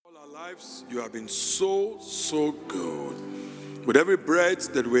lives, you have been so, so good. With every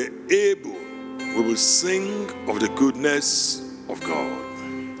breath that we're able, we will sing of the goodness of God.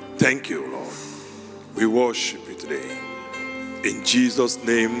 Thank you, Lord. We worship you today. In Jesus'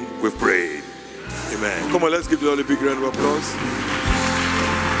 name we pray. Amen. Come on, let's give the Lord a big round of applause.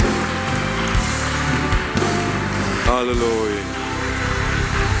 Hallelujah.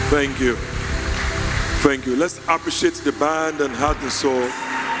 Thank you. Thank you. Let's appreciate the band and heart and soul.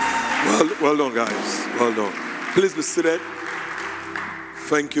 Well done, guys. Well done. Please be seated.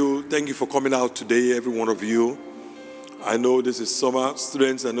 Thank you. Thank you for coming out today, every one of you. I know this is summer.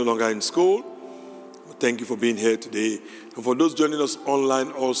 Students are no longer in school. Thank you for being here today. And for those joining us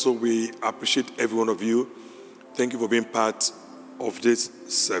online also, we appreciate every one of you. Thank you for being part of this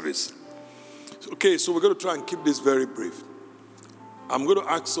service. Okay, so we're going to try and keep this very brief. I'm going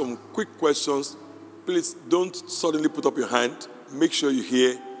to ask some quick questions. Please don't suddenly put up your hand. Make sure you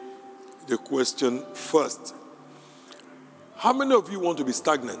hear the question first. How many of you want to be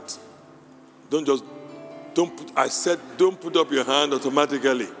stagnant? Don't put up your hand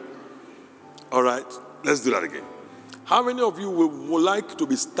automatically. All right, let's do that again. How many of you would like to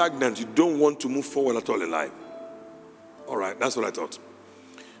be stagnant? You don't want to move forward at all in life? All right, that's what I thought.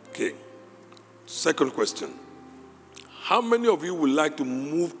 Okay, second question. How many of you would like to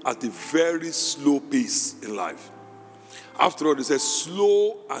move at a very slow pace in life? After all, they say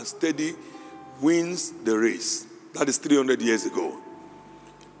slow and steady wins the race. That is 300 years ago.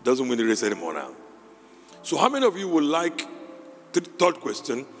 Doesn't win the race anymore now. So how many of you would like, third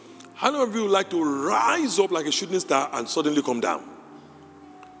question, how many of you would like to rise up like a shooting star and suddenly come down?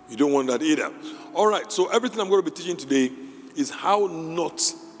 You don't want that either. All right, so everything I'm going to be teaching today is how not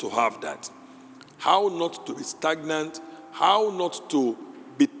to have that. How not to be stagnant. How not to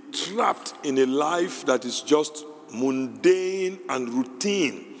be trapped in a life that is just mundane and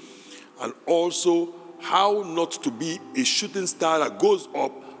routine. And also, how not to be a shooting star that goes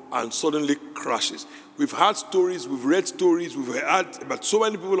up and suddenly crashes. We've heard stories, we've read stories, we've heard about so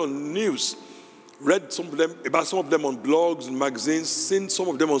many people on news, read some of them on blogs and magazines, seen some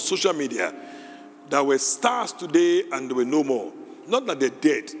of them on social media that were stars today and they were no more. Not that they're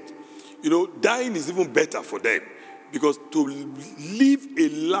dead. You know, dying is even better for them. Because to live a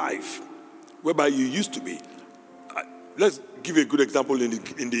life whereby you used to be, let's give you a good example in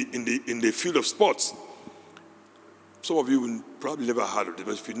the field of sports. Some of you will probably never heard of it,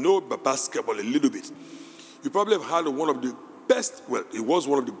 but if you know about basketball a little bit, you probably have heard of one of the best. Well, he was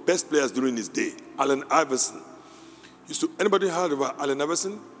one of the best players during his day, Allen Iverson. Anybody heard about Allen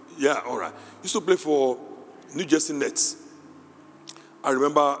Iverson? Yeah, all right. Used to play for New Jersey Nets. I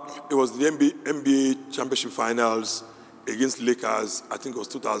remember it was the NBA championship finals against Lakers. I think it was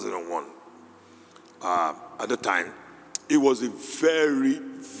 2001. At the time, it was a very,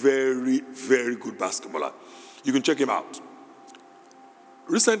 very, very good basketballer. You can check him out.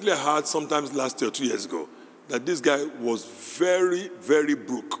 Recently, I heard sometimes last year or 2 years ago that this guy was very, very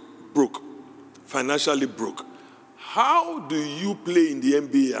broke, financially broke. How do you play in the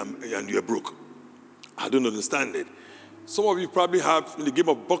NBA and you're broke? I don't understand it. Some of you probably have in the game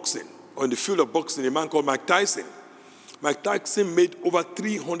of boxing or in the field of boxing a man called Mike Tyson. Mike Tyson made over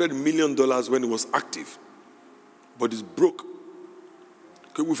 $300 million when he was active, but he's broke.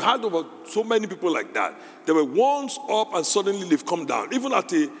 Okay, we've heard about so many people like that. They were once up and suddenly they've come down. Even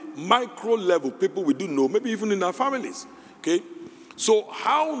at a micro level, people we do know, maybe even in our families. Okay, so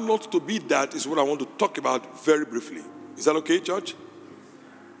how not to be that is what I want to talk about very briefly. Is that okay, Church?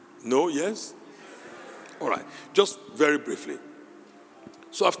 No? Yes? All right, just very briefly.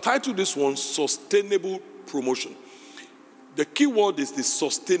 So I've titled this one, Sustainable Promotion. The key word is the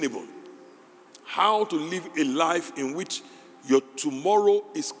sustainable. How to live a life in which your tomorrow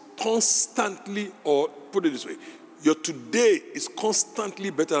is constantly, or put it this way, your today is constantly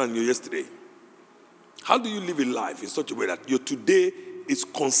better than your yesterday. How do you live a life in such a way that your today is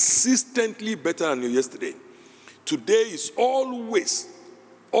consistently better than your yesterday? Today is always,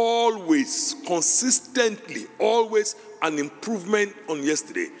 consistently, always an improvement on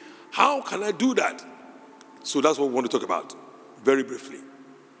yesterday. How can I do that? So that's what we want to talk about, very briefly.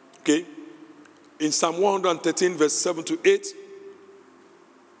 Okay? In Psalm 113, verse 7 to 8,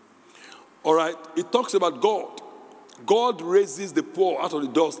 all right, it talks about God. God raises the poor out of the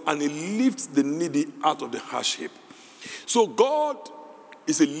dust and he lifts the needy out of the harsh heap. So God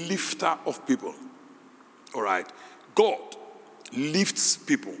is a lifter of people. All right? God lifts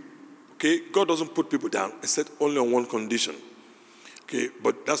people. Okay? God doesn't put people down except only on one condition. Okay?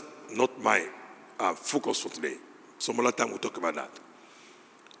 But that's not my focus for today. Some other time we'll talk about that.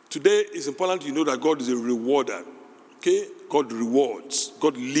 Today, it's important you know that God is a rewarder Okay? God rewards.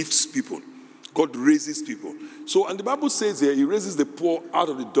 God lifts people. God raises people. So, and the Bible says here, he raises the poor out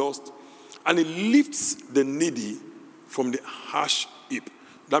of the dust, and he lifts the needy from the ash heap.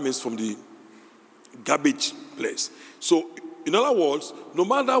 That means from the garbage place. So, in other words, no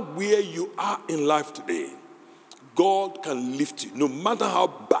matter where you are in life today, God can lift you. No matter how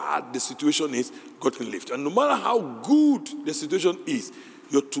bad the situation is, God can lift you. And no matter how good the situation is,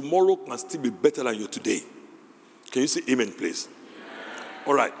 your tomorrow can still be better than your today. Can you say amen, please?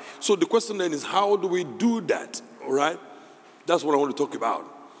 All right. So the question then is, how do we do that? All right. That's what I want to talk about.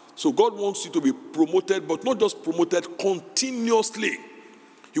 So God wants you to be promoted, but not just promoted continuously.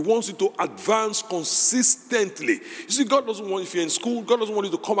 He wants you to advance consistently. You see, God doesn't want, if you're in school, God doesn't want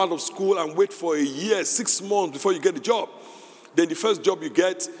you to come out of school and wait for a year, 6 months before you get the job. Then the first job you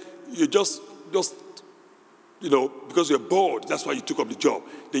get, you just because you're bored, that's why you took up the job.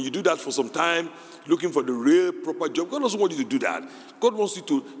 Then you do that for some time, looking for the real proper job. God doesn't want you to do that. God wants you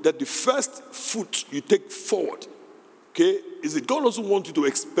to, that the first foot you take forward, okay, is that God doesn't want you to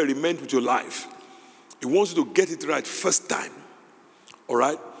experiment with your life. He wants you to get it right first time. All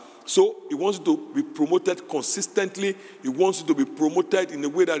right? So he wants you to be promoted consistently. He wants you to be promoted in a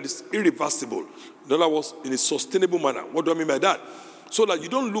way that is irreversible. In other words, in a sustainable manner. What do I mean by that? So that you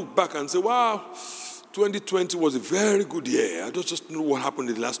don't look back and say, wow, 2020 was a very good year. I just know what happened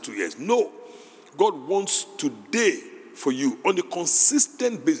in the last 2 years. No. God wants today for you on a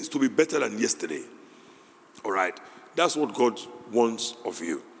consistent basis to be better than yesterday. All right? That's what God wants of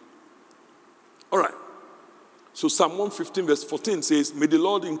you. All right. So Psalm 115 verse 14 says, may the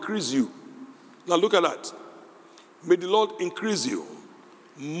Lord increase you. Now look at that. May the Lord increase you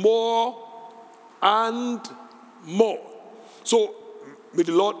more and more. So may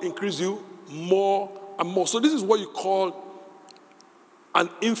the Lord increase you more and more. So this is what you call an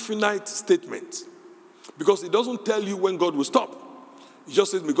infinite statement. Because it doesn't tell you when God will stop. It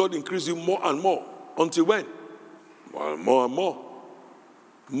just says, may God increase you more and more. Until when? Well, more and more.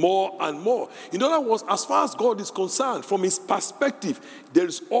 More and more. In other words, as far as God is concerned, from his perspective, there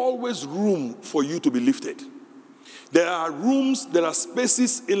is always room for you to be lifted. There are rooms, there are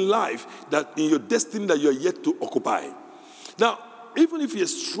spaces in life that in your destiny that you are yet to occupy. Now, even if you're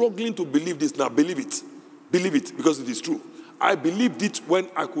struggling to believe this, now believe it. Believe it, because it is true. I believed it when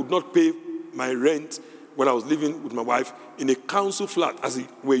I could not pay my rent when I was living with my wife in a council flat, as we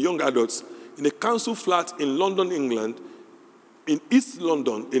were young adults, in a council flat in London, England, in East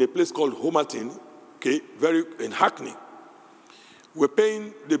London, in a place called Homerton, okay, in Hackney. We're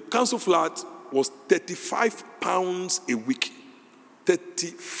paying, the council flat was £35 a week.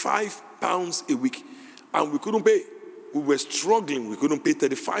 £35 a week. And we couldn't pay. We were struggling. We couldn't pay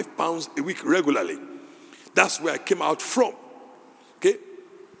 £35 a week regularly. That's where I came out from. Okay?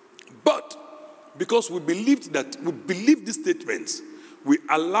 But because we believed these statements, we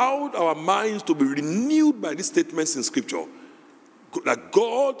allowed our minds to be renewed by these statements in Scripture. That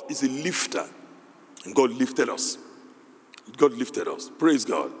God is a lifter. And God lifted us. God lifted us. Praise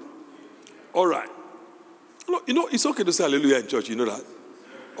God. All right. It's okay to say hallelujah in church. You know that?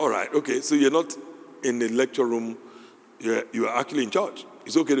 All right. Okay. So you're not in the lecture room. You are actually in church.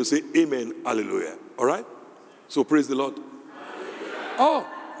 It's okay to say amen, hallelujah. All right? So praise the Lord. Hallelujah. Oh,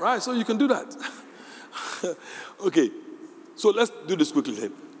 right. So you can do that. Okay. So let's do this quickly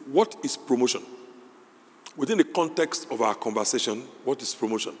then. What is promotion? Within the context of our conversation, what is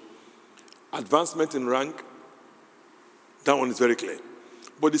promotion? Advancement in rank. That one is very clear.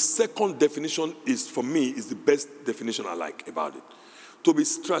 But the second definition is, for me, is the best definition I like about it. To be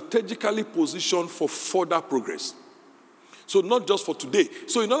strategically positioned for further progress. So not just for today.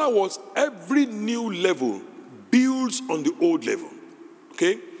 So in other words, every new level builds on the old level.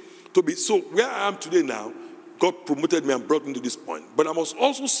 Okay? So where I am today now, God promoted me and brought me to this point. But I must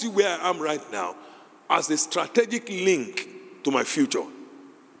also see where I am right now as a strategic link to my future.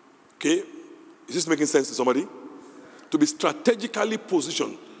 Okay? Is this making sense to somebody? To be strategically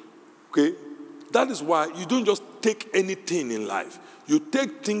positioned. Okay? That is why you don't just take anything in life. You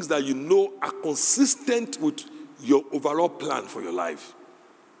take things that you know are consistent with your overall plan for your life.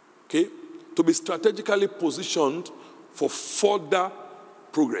 Okay? To be strategically positioned for further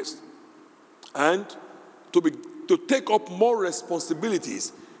progress. And to take up more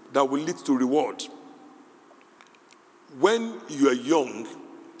responsibilities that will lead to reward. When you are young,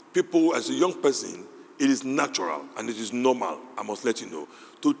 people, as a young person, it is natural and it is normal, I must let you know,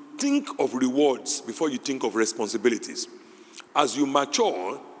 to think of rewards before you think of responsibilities. As you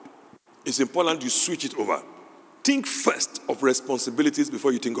mature, it's important you switch it over. Think first of responsibilities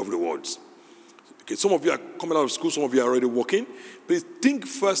before you think of rewards. Okay, some of you are coming out of school, some of you are already working. Please think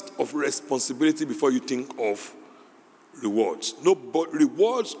first of responsibility before you think of rewards. No, but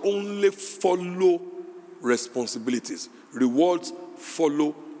rewards only follow responsibilities. Rewards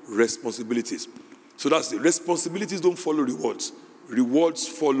follow responsibilities. So that's it. Responsibilities don't follow rewards. Rewards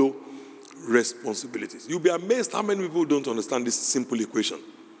follow responsibilities. You'll be amazed how many people don't understand this simple equation.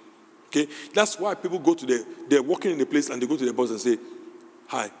 Okay? That's why people go to they're working in a place and they go to their boss and say,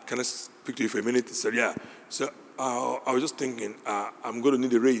 "Hi, can I speak to you for a minute?" He said, "Yeah." So I was just thinking, I'm going to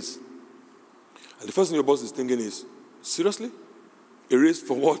need a raise. And the first thing your boss is thinking is, seriously? A raise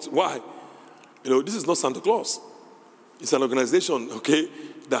for what? Why? This is not Santa Claus. It's an organization, okay,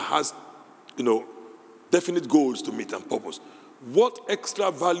 that has, definite goals to meet and purpose. What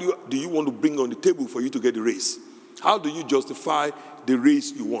extra value do you want to bring on the table for you to get the raise? How do you justify the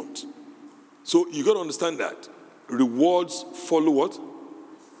raise you want? So you got to understand that. Rewards follow what?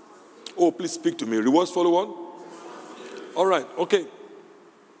 Oh, please speak to me. Rewards follow what? All right, okay.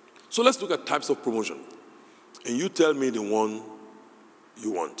 So let's look at types of promotion. And you tell me the one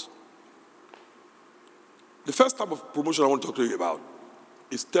you want. The first type of promotion I want to talk to you about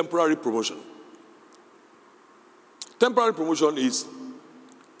is temporary promotion. Temporary promotion is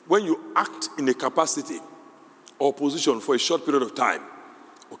when you act in a capacity or position for a short period of time.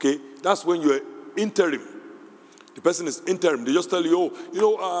 Okay? That's when you're interim. The person is interim. They just tell you,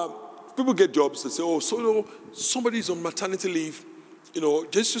 people get jobs. They say, somebody is on maternity leave.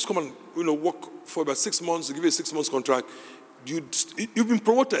 Just come and work for about 6 months. They give you a 6 months contract. You've been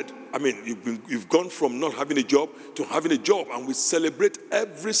promoted. I mean, you've gone from not having a job to having a job, and we celebrate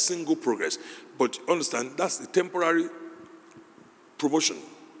every single progress. But understand, that's the temporary promotion.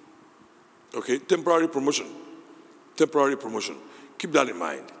 Okay, temporary promotion. Temporary promotion. Keep that in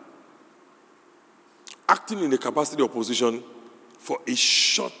mind. Acting in a capacity or position for a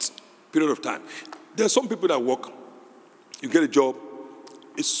short period of time. There are some people that work, you get a job,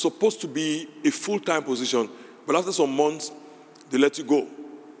 it's supposed to be a full-time position, but after some months, they let you go.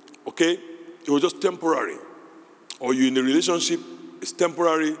 Okay? It was just temporary. Or you're in a relationship, it's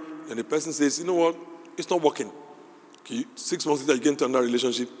temporary, and the person says, you know what, it's not working. Okay? 6 months later, you get into another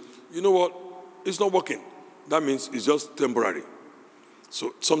relationship, you know what, it's not working. That means it's just temporary.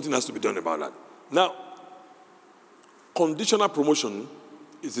 So something has to be done about that. Now, conditional promotion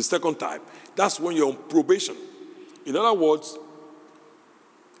is the second type. That's when you're on probation. In other words,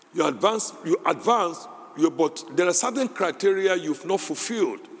 you advance, but there are certain criteria you've not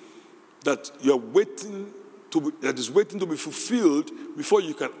fulfilled that is waiting to be fulfilled before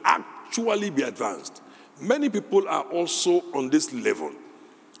you can actually be advanced. Many people are also on this level,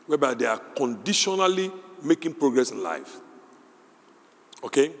 whereby they are conditionally making progress in life.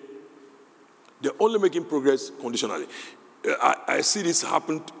 Okay? They're only making progress conditionally. I see this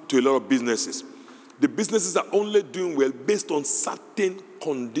happen to a lot of businesses. The businesses are only doing well based on certain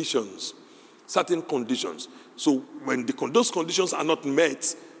conditions. Certain conditions. So when those conditions are not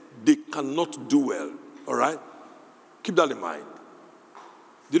met, they cannot do well. All right? Keep that in mind.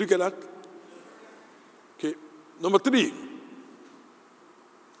 Did you get that? Okay. Number 3.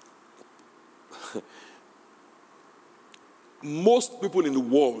 Most people in the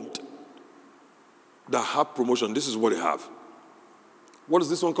world that have promotion, this is what they have. What is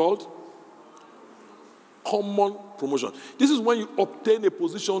this one called? Common promotion. This is when you obtain a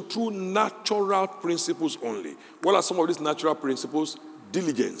position through natural principles only. What are some of these natural principles?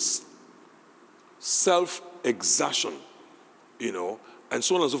 Diligence, self-exertion, and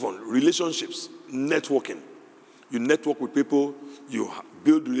so on and so forth. Relationships, networking. You network with people, you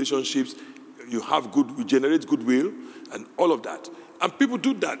build relationships, you generate goodwill, and all of that. And people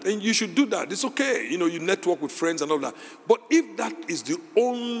do that, and you should do that. It's okay. You network with friends and all that. But if that is the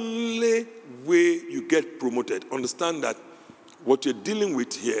only way you get promoted, understand that what you're dealing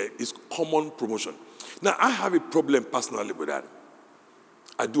with here is common promotion. Now, I have a problem personally with that.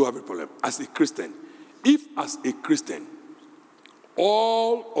 I do have a problem. As a Christian, if as a Christian,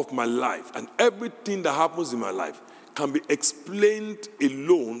 all of my life and everything that happens in my life can be explained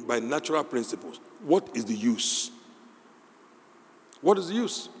alone by natural principles, what is the use? What is the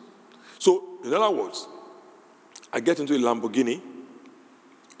use? So, in other words, I get into a Lamborghini,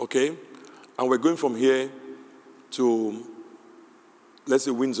 okay, and we're going from here to, let's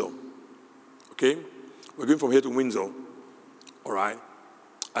say, Windsor, okay? We're going from here to Windsor, all right?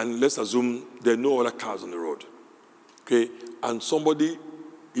 And let's assume there are no other cars on the road, okay? And somebody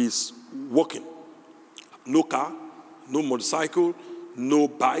is walking. No car, no motorcycle, no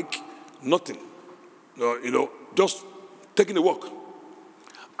bike, nothing. Just taking a walk.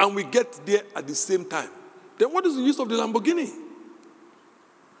 And we get there at the same time. Then what is the use of the Lamborghini?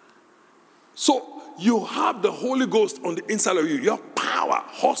 So you have the Holy Ghost on the inside of you. You have power power,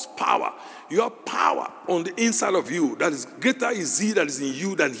 horsepower. You have power on the inside of you. That is greater is he that is in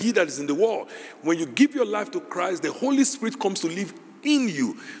you than he that is in the world. When you give your life to Christ, the Holy Spirit comes to live in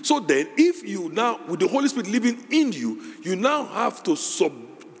you. So then, if you now, with the Holy Spirit living in you, you now have to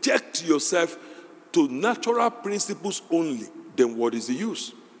subject yourself to natural principles only. Then what is the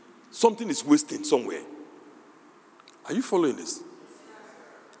use? Something is wasting somewhere. Are you following this?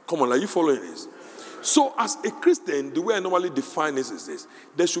 Come on, are you following this? So as a Christian, the way I normally define this is this.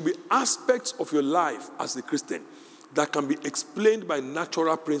 There should be aspects of your life as a Christian that can be explained by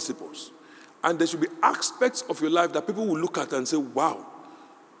natural principles. And there should be aspects of your life that people will look at and say, wow,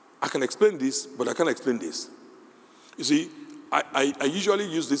 I can explain this, but I can't explain this. You see, I usually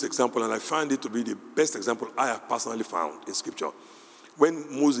use this example, and I find it to be the best example I have personally found in Scripture.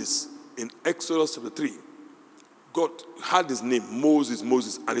 When Moses, in Exodus chapter 3, God had his name, Moses,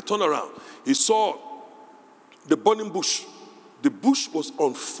 and he turned around. He saw the burning bush. The bush was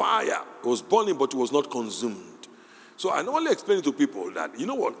on fire. It was burning, but it was not consumed. So I normally explain it to people that, you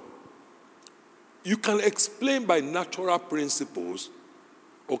know what? You can explain by natural principles,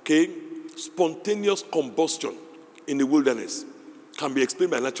 okay, spontaneous combustion in the wilderness can be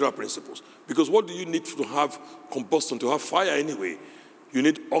explained by natural principles. Because what do you need to have combustion, to have fire anyway? You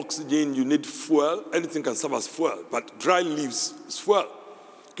need oxygen, you need fuel. Anything can serve as fuel, but dry leaves is fuel.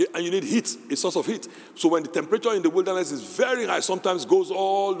 Okay, and you need heat, a source of heat. So when the temperature in the wilderness is very high, sometimes goes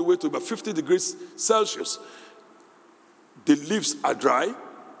all the way to about 50 degrees Celsius, the leaves are dry,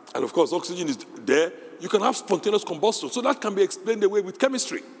 and of course oxygen is there. You can have spontaneous combustion. So that can be explained away with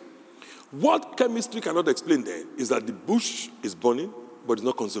chemistry. What chemistry cannot explain there is that the bush is burning, but it's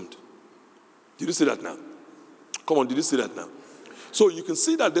not consumed. Did you see that now? Come on, did you see that now? So you can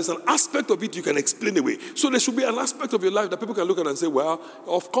see that there's an aspect of it you can explain away. So there should be an aspect of your life that people can look at and say, well,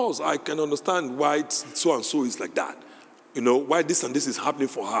 of course, I can understand why it's so and so is like that. You know, why this and this is happening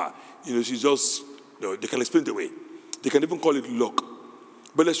for her. You know, she's just, you know, they can explain it away. They can even call it luck.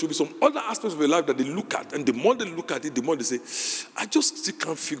 But there should be some other aspects of your life that they look at. And the more they look at it, the more they say, I just still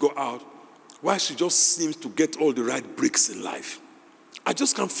can't figure out why she just seems to get all the right breaks in life. I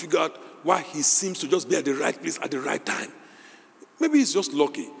just can't figure out why he seems to just be at the right place at the right time. Maybe he's just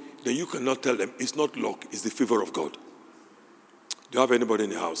lucky. Then you cannot tell them it's not luck, it's the favor of God. Do you have anybody in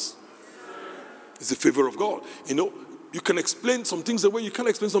the house? It's the favor of God. You know, you can explain some things away, you can't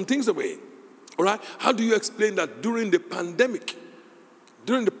explain some things away. All right? How do you explain that during the pandemic?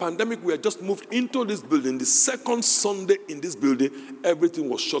 During the pandemic, we had just moved into this building. The second Sunday in this building, everything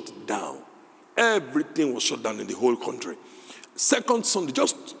was shut down. Everything was shut down in the whole country. Second Sunday,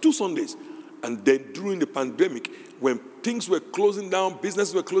 just 2 Sundays. And then during the pandemic, when things were closing down,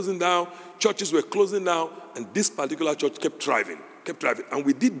 businesses were closing down, churches were closing down, and this particular church kept thriving. And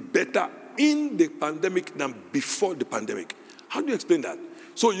we did better in the pandemic than before the pandemic. How do you explain that?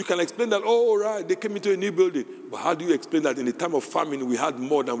 So you can explain that, oh, right, they came into a new building. But how do you explain that in the time of famine, we had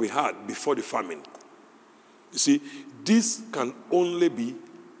more than we had before the famine? You see, this can only be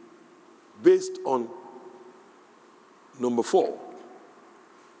based on number 4,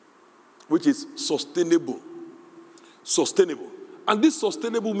 which is sustainable. Sustainable. And this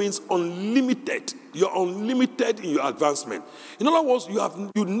sustainable means unlimited. You're unlimited in your advancement. In other words,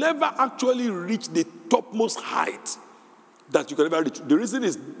 you never actually reach the topmost height that you can ever reach. The reason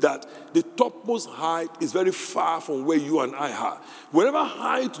is that the topmost height is very far from where you and I are. Whatever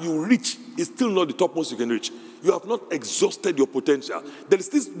height you reach is still not the topmost you can reach. You have not exhausted your potential. There is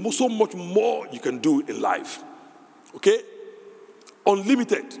still so much more you can do in life. Okay?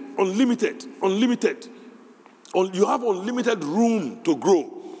 Unlimited. You have unlimited room to grow.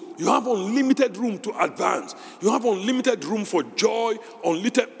 You have unlimited room to advance. You have unlimited room for joy,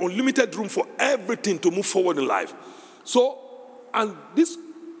 unlimited room for everything to move forward in life. So, and this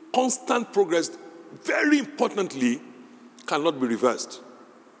constant progress, very importantly, cannot be reversed.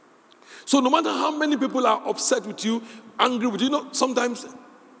 So no matter how many people are upset with you, angry with you, you know, sometimes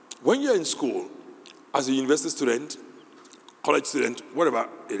when you're in school, as a university student, college student, whatever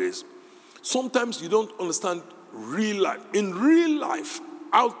it is, sometimes you don't understand real life. In real life,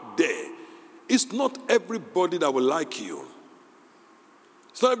 out there, it's not everybody that will like you.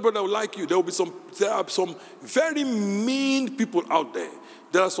 It's not everybody that will like you. There are some very mean people out there.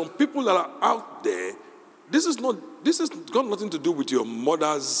 There are some people that are out there. This has got nothing to do with your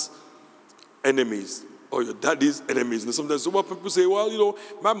mother's enemies or your daddy's enemies. And sometimes some people say, well, you know,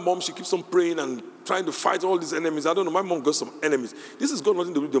 my mom, she keeps on praying and trying to fight all these enemies. I don't know, my mom got some enemies. This has got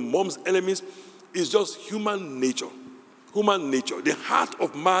nothing to do with the mom's enemies. It's just human nature. Human nature. The heart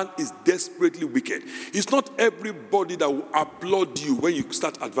of man is desperately wicked. It's not everybody that will applaud you when you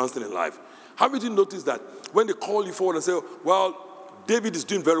start advancing in life. Haven't you noticed that when they call you forward and say, well, David is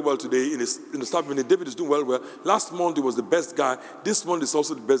doing very well today in the staff meeting. David is doing well. Last month he was the best guy. This month is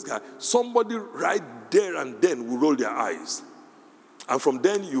also the best guy. Somebody right there and then will roll their eyes. And from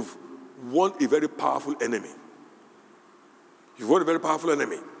then you've won a very powerful enemy. You've won a very powerful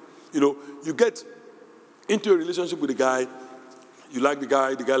enemy. You get into a relationship with a guy, you like the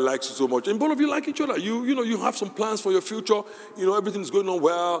guy likes you so much, and both of you like each other. You have some plans for your future, everything's going on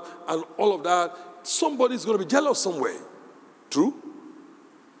well, and all of that. Somebody's going to be jealous somewhere. True?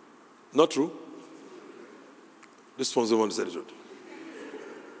 Not true? This one's the one who said the truth.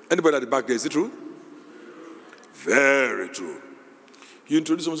 Anybody at the back there, is it true? Very true. You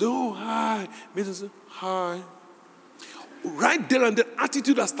introduce someone, say, oh, hi. Mrs. Hi. Right there and the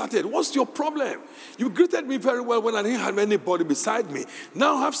attitude has started. What's your problem? You greeted me very well when I didn't have anybody beside me.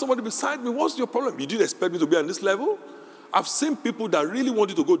 Now I have somebody beside me. What's your problem? You didn't expect me to be on this level? I've seen people that really want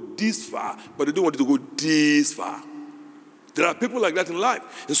you to go this far, but they don't want you to go this far. There are people like that in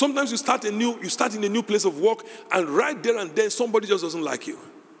life. And sometimes you start in a new place of work, and right there and then somebody just doesn't like you.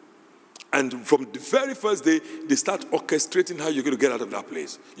 And from the very first day, they start orchestrating how you're going to get out of that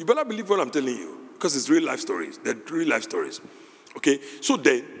place. You better believe what I'm telling you, because it's real life stories. They're real life stories. Okay? So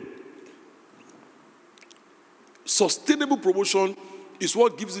then, sustainable promotion is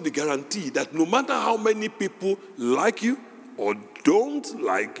what gives you the guarantee that no matter how many people like you or don't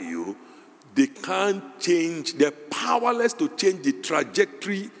like you, they can't change, they're powerless to change the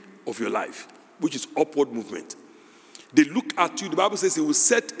trajectory of your life, which is upward movement. They look at you, the Bible says he will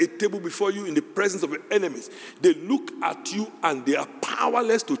set a table before you in the presence of your enemies. They look at you and they are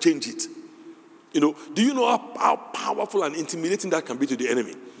powerless to change it. Do you know how powerful and intimidating that can be to the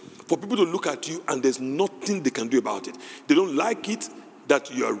enemy? For people to look at you and there's nothing they can do about it. They don't like it that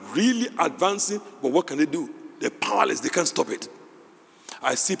you are really advancing, but what can they do? They're powerless, they can't stop it.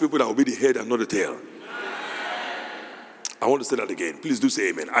 I see people that will be the head and not the tail. I want to say that again. Please do say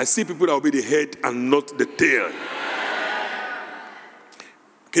amen. I see people that will be the head and not the tail.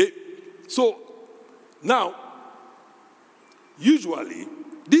 Okay? So, now, usually,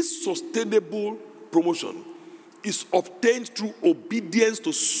 this sustainable promotion is obtained through obedience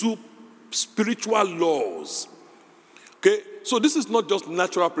to spiritual laws. Okay? So this is not just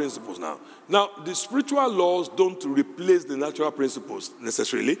natural principles now. Now, the spiritual laws don't replace the natural principles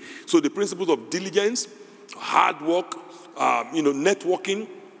necessarily. So the principles of diligence, hard work, networking,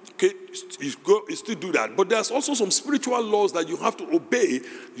 okay, you still do that. But there's also some spiritual laws that you have to obey,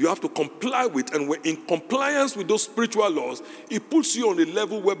 you have to comply with. And when in compliance with those spiritual laws, it puts you on a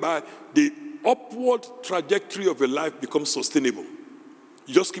level whereby the upward trajectory of your life becomes sustainable.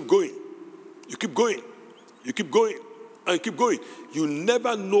 You just keep going. You keep going. You keep going. And you keep going. You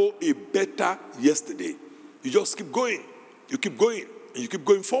never know a better yesterday. You just keep going. You keep going. And you keep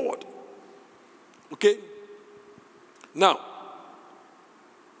going forward. Okay? Now,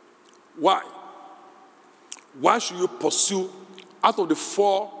 why? Why should you pursue, out of the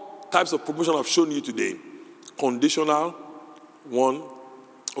 4 types of promotion I've shown you today, conditional, 1,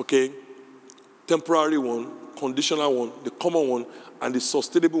 okay, temporary 1, conditional 1, the common one, and the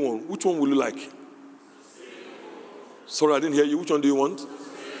sustainable one, which one will you like? Sorry, I didn't hear you. Which one do you want?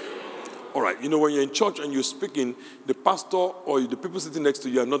 All right. When you're in church and you're speaking, the pastor or the people sitting next to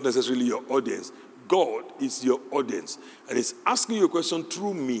you are not necessarily your audience. God is your audience. And he's asking you a question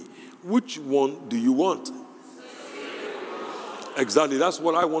through me. Which one do you want? Exactly. That's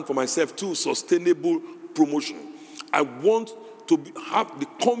what I want for myself too. Sustainable promotion. I want to have the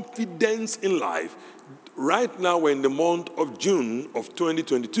confidence in life. Right now, we're in the month of June of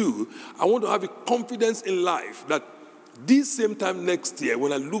 2022. I want to have a confidence in life that this same time next year,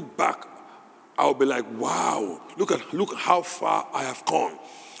 when I look back, I'll be like, wow, look how far I have come.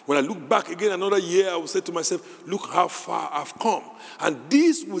 When I look back again another year, I will say to myself, look how far I've come. And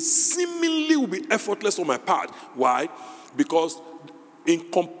this will seemingly be effortless on my part. Why? Because in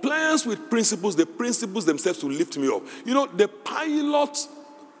compliance with principles, the principles themselves will lift me up. The pilot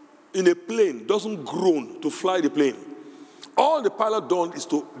in a plane doesn't groan to fly the plane. All the pilot does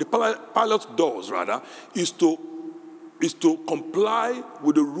is to comply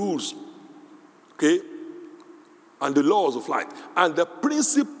with the rules, okay, and the laws of flight. And the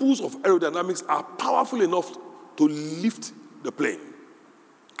principles of aerodynamics are powerful enough to lift the plane.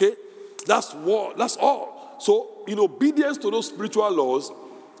 Okay? That's all. So, in obedience to those spiritual laws,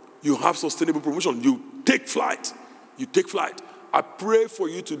 you have sustainable promotion. You take flight. You take flight. I pray for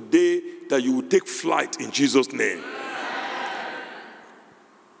you today that you will take flight in Jesus' name.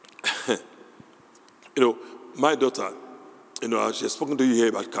 My daughter, she has spoken to you here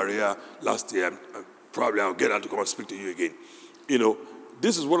about career last year. Probably I'll get her to come and speak to you again.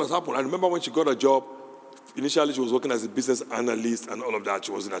 This is what has happened. I remember when she got a job, Initially, she was working as a business analyst and all of that.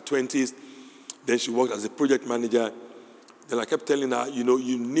 She was in her 20s. Then she worked as a project manager. Then I kept telling her, you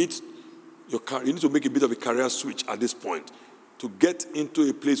need to make a bit of a career switch at this point to get into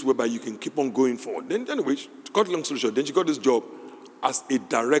a place whereby you can keep on going forward. Then anyway, to cut long story short, then she got this job as a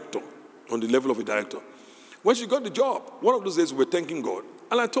director, on the level of a director. When she got the job, one of those days we were thanking God.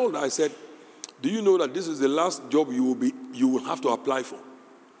 And I told her, I said, do you know that this is the last job you will have to apply for?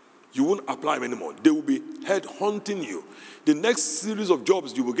 You won't apply anymore. They will be head hunting you. The next series of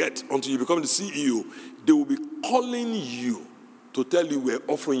jobs you will get until you become the CEO, they will be calling you to tell you we're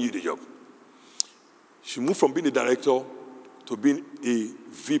offering you the job. She moved from being a director to being a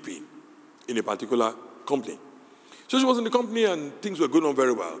VP in a particular company. So she was in the company and things were going on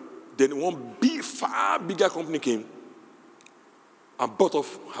very well. Then one far bigger company came and bought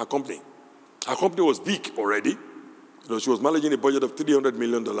off her company. Her company was big already. She was managing a budget of $300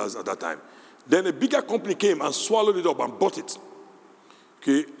 million at that time. Then a bigger company came and swallowed it up and bought it.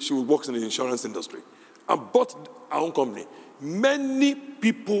 Okay, she works in the insurance industry and bought her own company. Many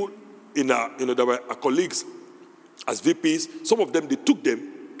people that were our colleagues as VPs, some of them, they took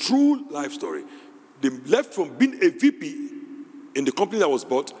them through life story. They left from being a VP in the company that was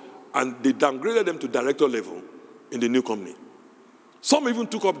bought, and they downgraded them to director level in the new company. Some even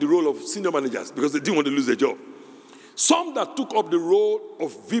took up the role of senior managers because they didn't want to lose their job. Some that took up the role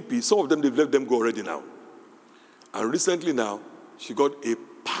of VP, some of them, they've let them go already now. And recently now, she got a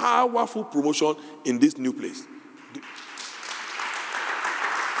powerful promotion in this new place.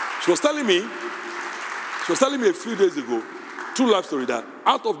 She was telling me a few days ago, true life story, that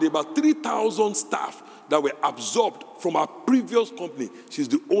out of the about 3,000 staff that were absorbed from our previous company, she's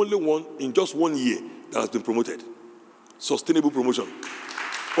the only one in just 1 year that has been promoted. Sustainable promotion.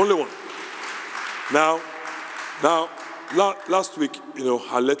 Only one. Now, last week,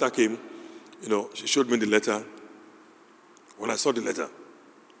 her letter came. She showed me the letter. When I saw the letter,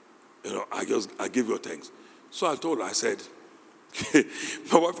 I gave her thanks. So I told her, I said,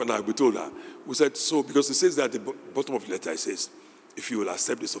 my wife and we told her, we said, so, because it says that at the bottom of the letter, it says, if you will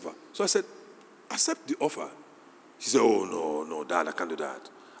accept this offer. So I said, accept the offer. She said, oh, no, Dad, I can't do that.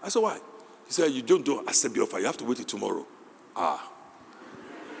 I said, why? He said, you don't accept the offer. You have to wait till tomorrow.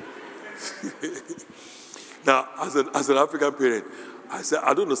 Now, as an African parent, I said,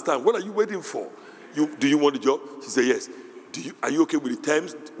 I don't understand. What are you waiting for? Do you want the job? She said, yes. Are you okay with the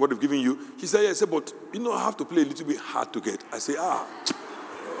terms, what they've given you? She said, yes. I said, but, I have to play a little bit hard to get. I say,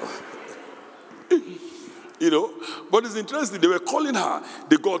 But it's interesting. They were calling her.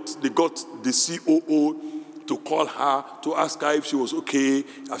 They got the COO to call her, to ask her if she was okay.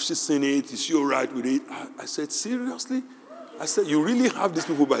 Have she seen it? Is she all right with it? I said, seriously? I said, you really have these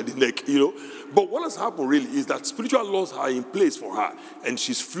people by the neck, But what has happened really is that spiritual laws are in place for her. And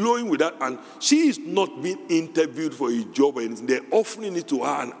she's flowing with that. And she is not being interviewed for a job or anything. They're offering it to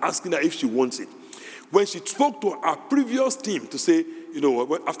her and asking her if she wants it. When she spoke to our previous team to say,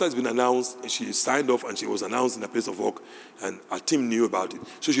 after it's been announced, she signed off and she was announced in a place of work, and our team knew about it.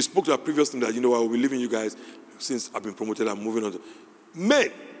 So she spoke to our previous team that, I will be leaving you guys since I've been promoted. I'm moving on to men.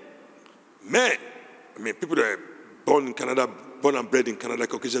 People that are born in Canada, born and bred in Canada,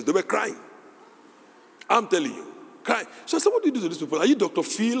 Caucasians, they were crying. I'm telling you, crying. So I said, what do you do to these people? Are you Dr.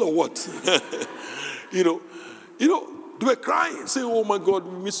 Phil or what? They were crying, saying, oh my God,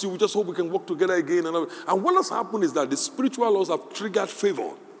 we miss you. We just hope we can work together again. And what has happened is that the spiritual laws have triggered favor.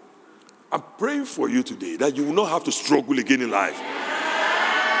 I'm praying for you today that you will not have to struggle again in life.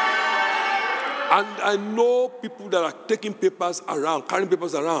 And I know people that are taking papers around, carrying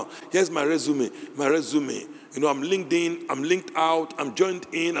papers around. Here's my resume. I'm linked in, I'm linked out, I'm joined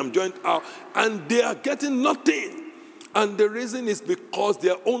in, I'm joined out. And they are getting nothing. And the reason is because they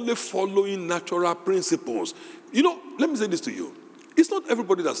are only following natural principles. Let me say this to you. It's not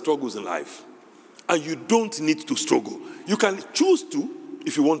everybody that struggles in life. And you don't need to struggle. You can choose to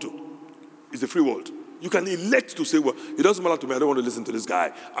if you want to. It's a free world. You can elect to say, well, it doesn't matter to me. I don't want to listen to this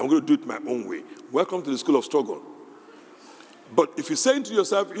guy. I'm going to do it my own way. Welcome to the school of struggle. But if you're saying to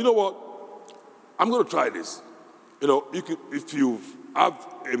yourself, you know what? I'm going to try this. If you have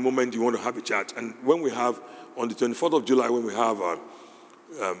a moment you want to have a chat, and when we have, on the 24th of July, when we have,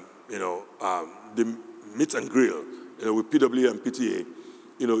 the meet and grill, with PW and PTA,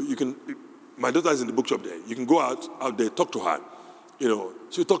 you can, my daughter is in the bookshop there. You can go out there, talk to her.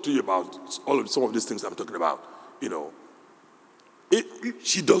 She'll talk to you about some of these things I'm talking about.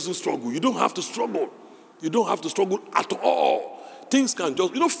 She doesn't struggle. You don't have to struggle. You don't have to struggle at all. Things can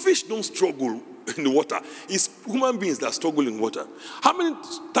just, fish don't struggle in the water. It's human beings that struggle in water. How many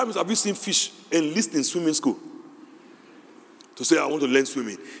times have you seen fish enlist in swimming school? To say, I want to learn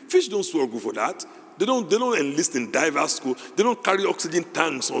swimming. Fish don't struggle for that. They don't enlist in diver school. They don't carry oxygen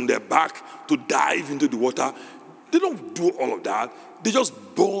tanks on their back to dive into the water. They don't do all of that. They just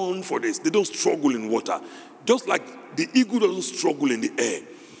born for this. They don't struggle in water. Just like the eagle doesn't struggle in the air.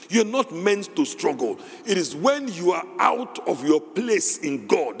 You're not meant to struggle. It is when you are out of your place in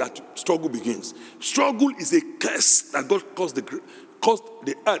God that struggle begins. Struggle is a curse that God caused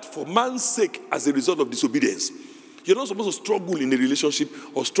the earth for man's sake as a result of disobedience. You're not supposed to struggle in a relationship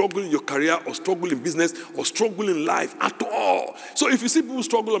or struggle in your career or struggle in business or struggle in life at all. So if you see people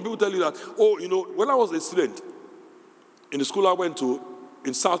struggle and people tell you that, when I was a student in the school I went to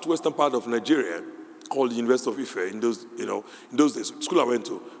in southwestern part of Nigeria called the University of Ife, in those days, school I went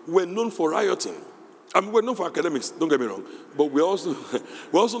to, we're known for rioting. We're known for academics, don't get me wrong, but we're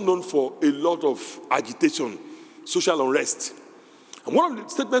also known for a lot of agitation, social unrest. And one of the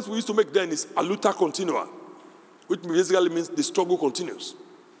statements we used to make then is "Aluta continua," which basically means the struggle continues.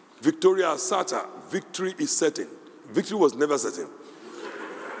 Victoria Asata, victory is certain. Victory was never certain.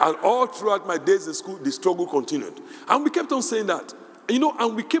 And all throughout my days in school, the struggle continued. And we kept on saying that.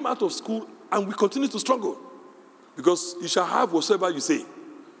 And we came out of school and we continued to struggle. Because you shall have whatsoever you say.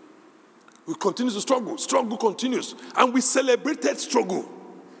 We continue to struggle. Struggle continues. And we celebrated struggle.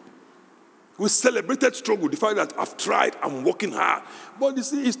 We celebrated struggle. The fact that I've tried, I'm working hard. But you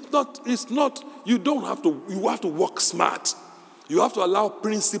see, it's not, you have to work smart. You have to allow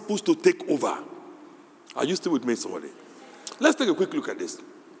principles to take over. Are you still with me, somebody? Let's take a quick look at this.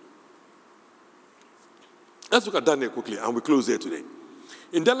 Let's look at Daniel quickly, and we close here today.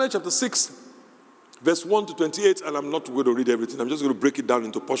 In Daniel chapter 6, verse 1 to 28, and I'm not going to read everything. I'm just going to break it down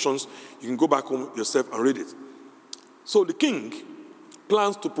into portions. You can go back home yourself and read it. So the king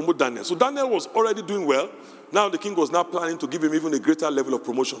plans to promote Daniel. So Daniel was already doing well. Now the king was now planning to give him even a greater level of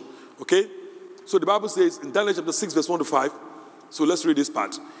promotion. Okay? So the Bible says in Daniel chapter 6, verse 1 to 5, so let's read this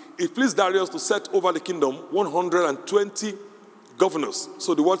part. It pleased Darius to set over the kingdom 120 governors.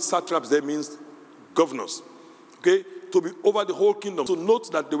 So the word satraps there means governors. Okay? To be over the whole kingdom. So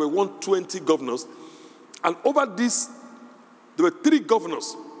note that there were 120 governors. And over this, there were 3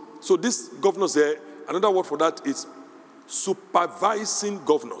 governors. So these governors there, another word for that is supervising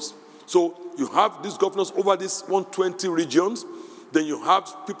governors. So you have these governors over these 120 regions. Then you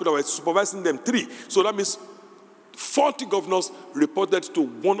have people that were supervising them 3. So that means 40 governors reported to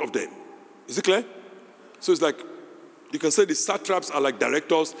one of them. Is it clear? So it's like, you can say the satraps are like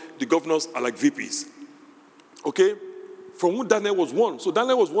directors, the governors are like VPs. Okay? From whom Daniel was one. So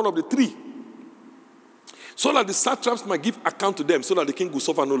Daniel was one of the 3. So that the satraps might give account to them, so that the king will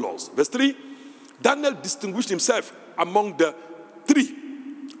suffer no loss. Verse 3, Daniel distinguished himself among the 3.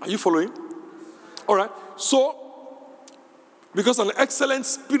 Are you following? All right. So, because an excellent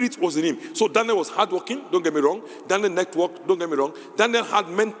spirit was in him. So Daniel was hardworking, don't get me wrong. Daniel networked, don't get me wrong. Daniel had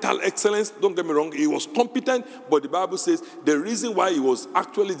mental excellence, don't get me wrong. He was competent, but the Bible says the reason why he was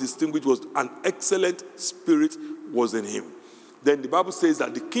actually distinguished was an excellent spirit was in him. Then the Bible says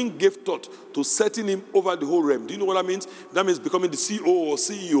that the king gave thought to setting him over the whole realm. Do you know what that means? That means becoming the CEO or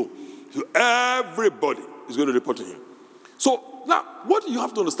CEO. So everybody is going to report to him. So now, what you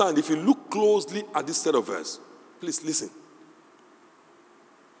have to understand, if you look closely at this set of verse, please listen.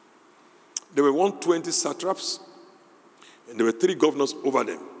 There were 120 satraps, and there were 3 governors over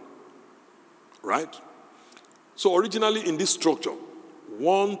them. Right? So originally in this structure,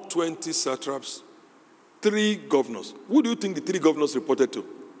 120 satraps, 3 governors. Who do you think the 3 governors reported to?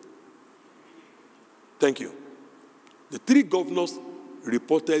 Thank you. The 3 governors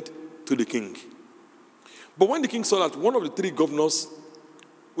reported to the king. But when the king saw that one of the 3 governors,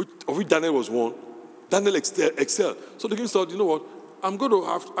 of which Daniel was one, Daniel excelled. So the king thought, you know what? I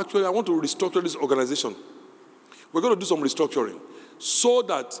want to restructure this organization. We're going to do some restructuring so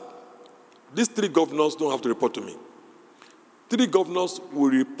that these 3 governors don't have to report to me. 3 governors will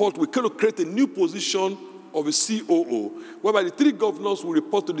report. We're going to create a new position of a COO, whereby the 3 governors will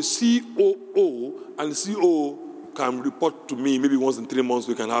report to the COO, and the COO can report to me maybe once in 3 months.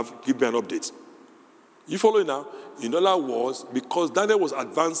 We can give me an update. You follow now? In other words, because Daniel was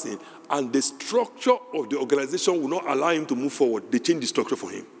advancing and the structure of the organization will not allow him to move forward, they changed the structure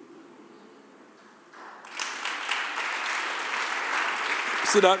for him.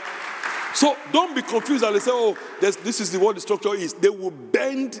 See that? So don't be confused and they say, this is what the structure is. They will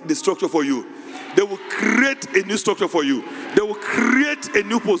bend the structure for you. They will create a new structure for you. They will create a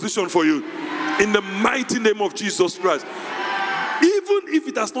new position for you. In the mighty name of Jesus Christ. Even if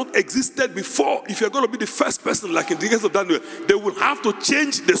it has not existed before, if you're going to be the first person, like in the case of Daniel, they will have to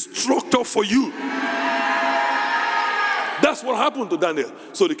change the structure for you. That's what happened to Daniel.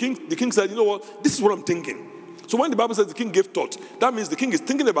 So the king said, you know what? This is what I'm thinking. So when the Bible says the king gave thought, that means the king is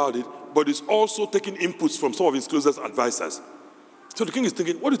thinking about it, but is also taking inputs from some of his closest advisors. So the king is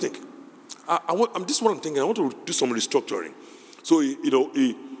thinking, what do you think? This is what I'm thinking. I want to do some restructuring. So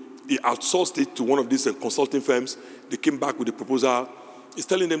he outsourced it to one of these consulting firms. They came back with a proposal. He's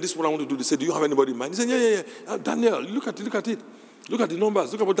telling them, this is what I want to do. They said, do you have anybody in mind? He said, yeah. Daniel, look at it. Look at the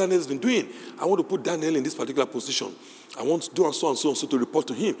numbers. Look at what Daniel's been doing. I want to put Daniel in this particular position. I want to do and so and so and so to report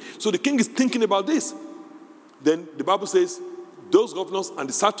to him. So the king is thinking about this. Then the Bible says, those governors and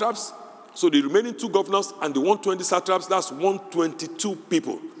the satraps, so the remaining 2 governors and the 120 satraps, that's 122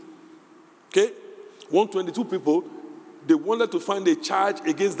 people. Okay? 122 people, they wanted to find a charge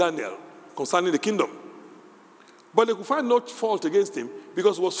against Daniel concerning the kingdom. But they could find no fault against him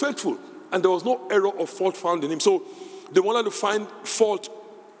because he was faithful and there was no error or fault found in him. So they wanted to find fault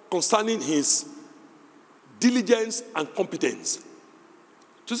concerning his diligence and competence.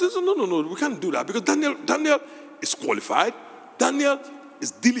 So he says, no, we can't do that because Daniel is qualified, Daniel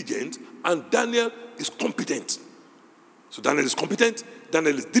is diligent, and Daniel is competent. So Daniel is competent,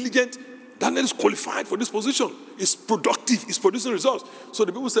 Daniel is diligent, Daniel is qualified for this position. He's productive, he's producing results. So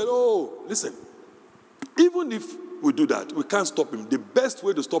the people said, listen, even if we do that, we can't stop him. The best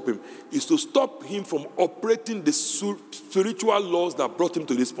way to stop him is to stop him from operating the spiritual laws that brought him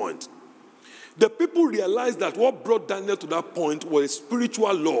to this point. The people realized that what brought Daniel to that point were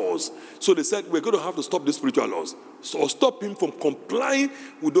spiritual laws. So they said, we're going to have to stop the spiritual laws. So stop him from complying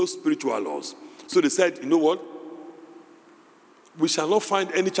with those spiritual laws. So they said, you know what? We shall not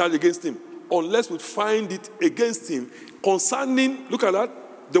find any charge against him unless we find it against him concerning, look at that,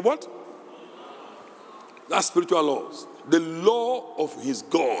 the what? That's spiritual laws. The law of his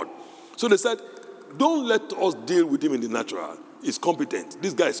God. So they said, don't let us deal with him in the natural. He's competent.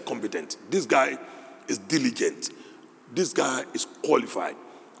 This guy is competent. This guy is diligent. This guy is qualified.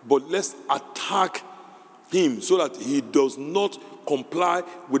 But let's attack him so that he does not comply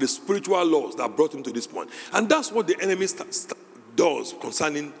with the spiritual laws that brought him to this point. And that's what the enemy does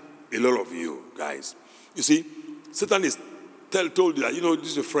concerning a lot of you guys. You see, Satan is told you that,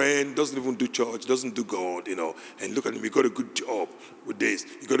 this is your friend, doesn't even do church, doesn't do God, and look at him, he got a good job with this,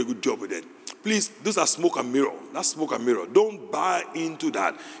 he got a good job with that. Please, those are smoke and mirror. That's smoke and mirror. Don't buy into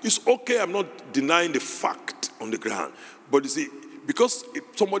that. It's okay, I'm not denying the fact on the ground. But you see, because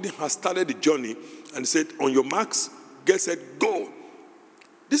somebody has started the journey and said, on your marks, get set, go.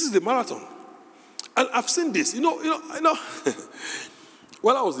 This is the marathon. And I've seen this,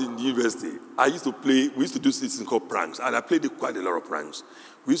 While I was in university, we used to do this thing called pranks, and I played quite a lot of pranks.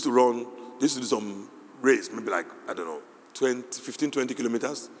 We used to do some race, maybe 15, 20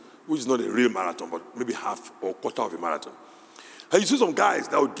 kilometers, which is not a real marathon, but maybe half or quarter of a marathon. And you see some guys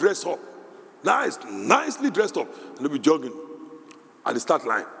that would dress up, nicely dressed up, and they'll be jogging at the start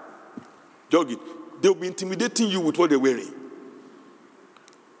line. Jogging. They'll be intimidating you with what they're wearing.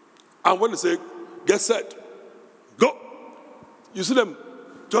 And when they say, get set, go, you see them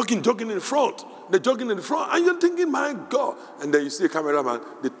jogging in the front. They're jogging in the front, and you're thinking, my God. And then you see a cameraman,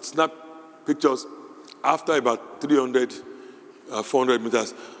 they snap pictures after about 300, 400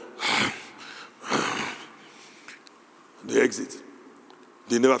 meters. They exit.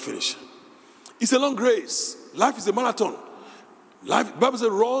 They never finish. It's a long race. Life is a marathon. The Bible says,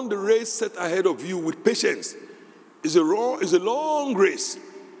 run the race set ahead of you with patience. It's a long race.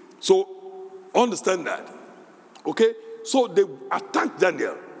 So understand that. Okay? So they attack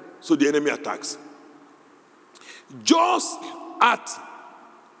Daniel. So the enemy attacks. Just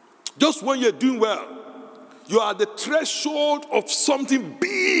when you're doing well, you are at the threshold of something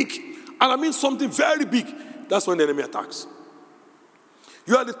big. And I mean something very big. That's when the enemy attacks.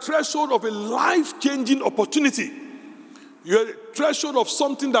 You are at the threshold of a life-changing opportunity. You are at the threshold of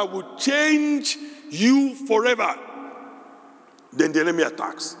something that will change you forever. Then the enemy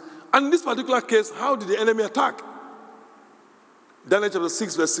attacks. And in this particular case, how did the enemy attack? Daniel chapter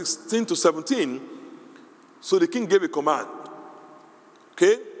 6, verse 16 to 17. So the king gave a command.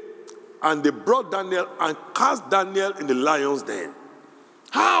 Okay? And they brought Daniel and cast Daniel in the lion's den.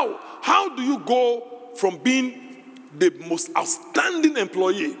 How? How do you go from being the most outstanding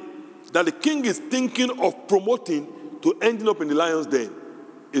employee that the king is thinking of promoting to ending up in the lion's den?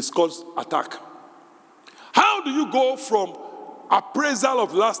 It's called attack. How do you go from appraisal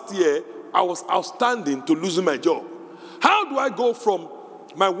of last year, I was outstanding, to losing my job? How do I go from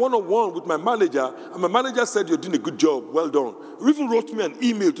my one-on-one with my manager, and my manager said, you're doing a good job, well done. He even wrote me an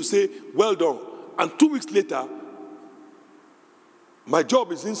email to say, well done. And 2 weeks later, my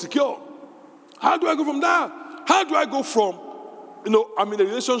job is insecure. How do I go from that? How do I go from, I'm in a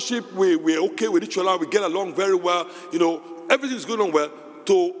relationship, we're okay with each other, we get along very well, everything's going on well,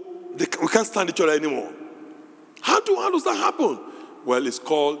 to we can't stand each other anymore? How does that happen? Well, it's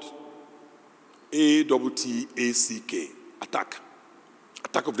called ATTACK, attack.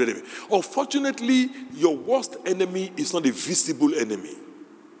 Attack of the enemy. Unfortunately, your worst enemy is not a visible enemy.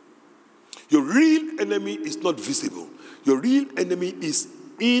 Your real enemy is not visible. Your real enemy is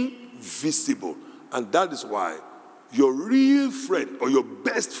invisible. And that is why your real friend or your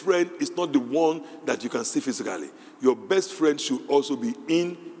best friend is not the one that you can see physically. Your best friend should also be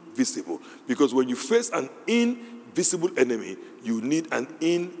invisible. Because when you face an invisible enemy, you need an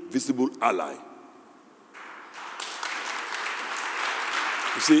invisible ally.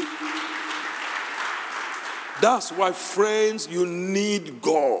 You see, that's why, friends, you need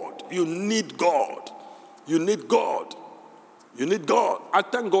God. You need God. You need God. You need God. I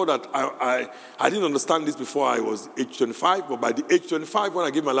thank God that I didn't understand this before I was age 25, but by the age 25, when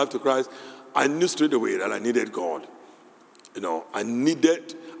I gave my life to Christ, I knew straight away that I needed God. You know, I need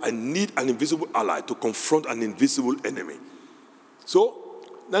an invisible ally to confront an invisible enemy. So,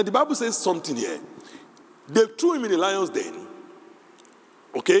 now the Bible says something here. They threw him in the lion's den.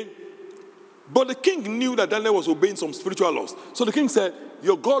 Okay? But the king knew that Daniel was obeying some spiritual laws. So the king said,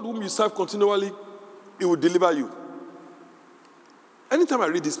 your God whom you serve continually, he will deliver you. Anytime I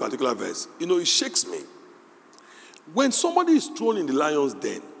read this particular verse, it shakes me. When somebody is thrown in the lion's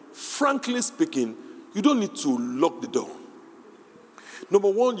den, frankly speaking, you don't need to lock the door. Number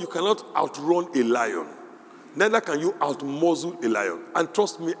one, you cannot outrun a lion. Neither can you outmuzzle a lion. And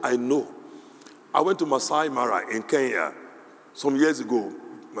trust me, I know. I went to Masai Mara in Kenya some years ago.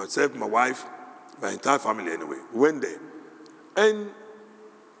 Myself, my wife, my entire family anyway. We went there. And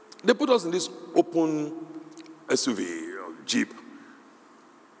they put us in this open SUV, Jeep.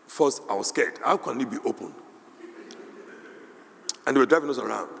 First, I was scared. How can it be open? And they were driving us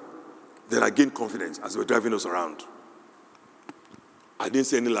around. Then I gained confidence as they were driving us around. I didn't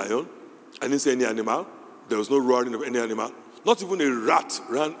see any lion. I didn't see any animal. There was no roaring of any animal. Not even a rat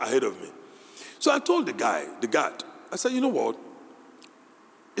ran ahead of me. So I told the guard, I said, you know what?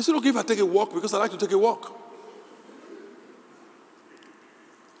 Is it okay if I take a walk? Because I like to take a walk.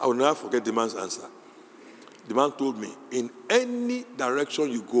 I will never forget the man's answer. The man told me, in any direction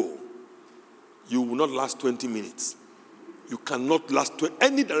you go, you will not last 20 minutes. You cannot last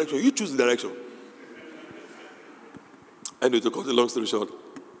any direction. You choose the direction. Anyway, to cut a long story short,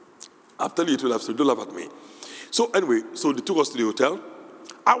 after you laugh, so don't laugh at me. So anyway, so they took us to the hotel.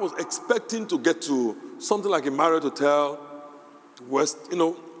 I was expecting to get to something like a Marriott hotel,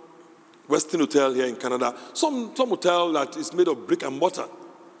 Westin Hotel here in Canada, some hotel that is made of brick and mortar.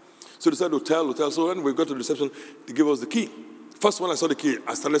 So they said hotel. So when we got to the reception, they gave us the key. First, when I saw the key,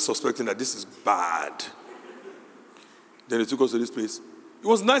 I started suspecting that this is bad. Then they took us to this place. It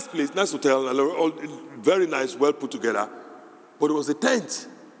was a nice place, nice hotel, and all very nice, well put together. But it was a tent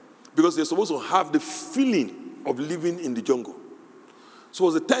because they're supposed to have the feeling of living in the jungle. So it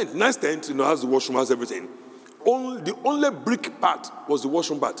was a tent, nice tent, has the washroom, has everything. The only brick part was the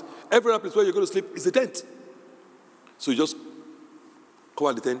washroom part. Every other place where you're going to sleep is a tent. So you just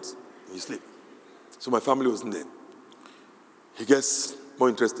cover the tent and you sleep. So my family wasn't there. It gets more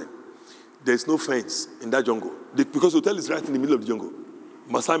interesting. There's no fence in that jungle. Because the hotel is right in the middle of the jungle.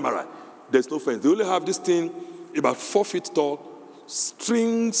 Masai Mara. There's no fence. They only have this thing about 4 feet tall,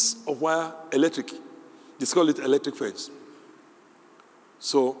 strings of wire, electric. They call it electric fence.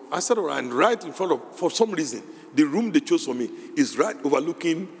 So I sat around right in front of, for some reason, the room they chose for me is right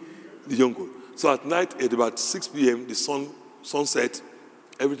overlooking the jungle. So at night, at about 6 p.m., the sun set,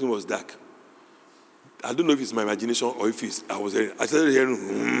 everything was dark. I don't know if it's my imagination or if I started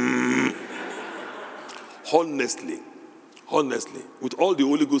hearing, honestly, with all the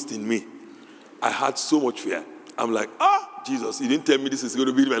Holy Ghost in me, I had so much fear. I'm like, Jesus, you didn't tell me this is going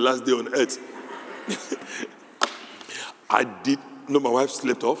to be my last day on earth. My wife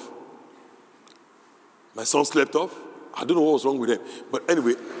slept off. My son slept off. I don't know what was wrong with them. But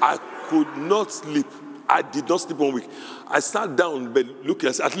anyway, I could not sleep. I did not sleep 1 week. I sat down in bed looking,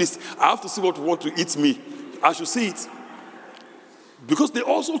 I said, at least I have to see what want to eat me. I should see it. Because they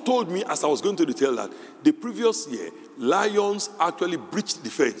also told me as I was going to the hotel that the previous year, lions actually breached the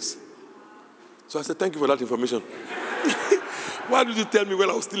fence. So I said, thank you for that information. Why did you tell me when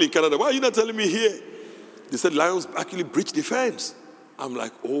I was still in Canada? Why are you not telling me here? They said lions actually breached the fence. I'm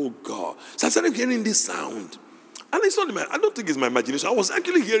like, oh God. So I started hearing this sound. And it's not I don't think it's my imagination. I was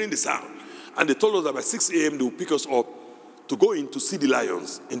actually hearing the sound. And they told us that by 6 a.m. they would pick us up to go in to see the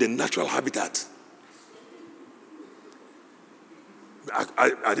lions in the natural habitat.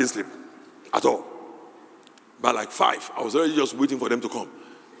 I didn't sleep at all. By like 5, I was already just waiting for them to come.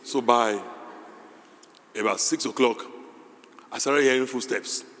 So by about 6 o'clock, I started hearing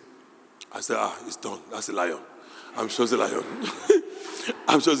footsteps. I said, it's done. That's a lion. I'm sure it's a lion.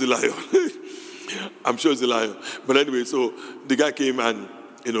 I'm sure it's a lion. I'm sure it's a lion. But anyway, so the guy came and,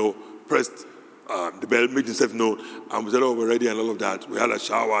 pressed the bell, made himself known, and we said, oh, we're ready and all of that. We had a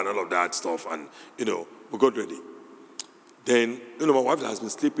shower and all of that stuff, and, we got ready. Then, my wife has been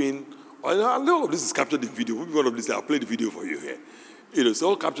sleeping. And all of this is captured in video. Maybe one of these, I'll play the video for you here. It's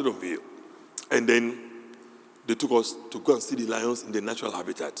all captured on video. And then they took us to go and see the lions in their natural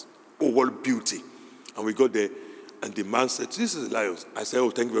habitat. Oh, what beauty. And we got there, and the man said, this is the lions. I said, oh,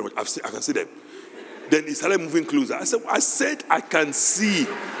 thank you very much. I can see them. Then he started moving closer. I said, I can see.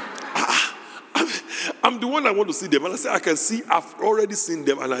 I'm the one I want to see them. And I said, I can see, I've already seen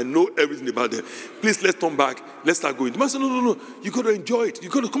them, and I know everything about them. Please, let's turn back. Let's start going. The man said, no. You got to enjoy it. You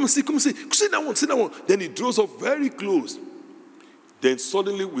got to come and see. Sit that one. Then he draws up very close. Then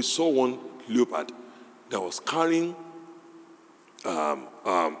suddenly we saw one leopard that was carrying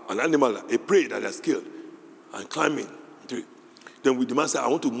an animal, a prey that has killed, and climbing. Then the man said, I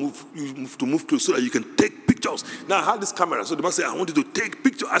want to move close so that you can take pictures. Now I had this camera, so the man said, I want you to take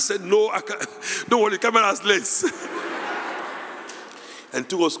pictures. I said, no, I can't. Don't worry, the camera has lens. And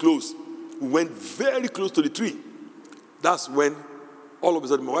took us close. We went very close to the tree. That's when all of a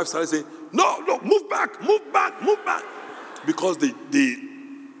sudden my wife started saying, no, move back. Because the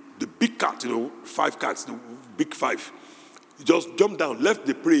big cat, 5 cats, the big 5, just jumped down, left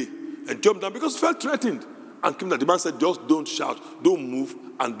the prey, and jumped down because felt threatened. And came down. The man said, just don't shout, don't move,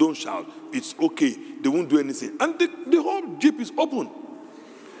 and don't shout. It's okay. They won't do anything. And the whole jeep is open.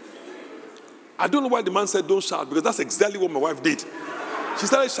 I don't know why the man said don't shout, because that's exactly what my wife did. She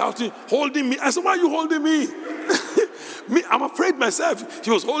started shouting, holding me. I said, why are you holding me? Me, I'm afraid myself.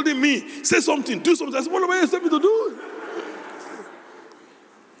 She was holding me. Say something, do something. I said, what am I expecting me to do?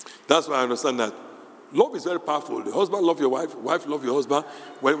 That's why I understand that love is very powerful. The husband loves your wife, wife loves your husband.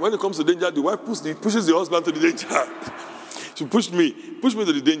 When it comes to danger, the wife pushes the husband to the danger. She pushed me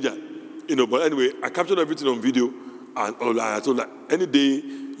to the danger. But anyway, I captured everything on video, and I told her, any day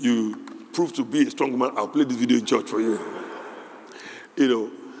you prove to be a strong woman, I'll play this video in church for you.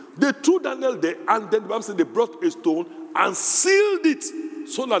 They threw Daniel there, and then the Bible said they brought a stone and sealed it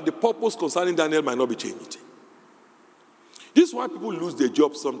so that the purpose concerning Daniel might not be changed. This is why people lose their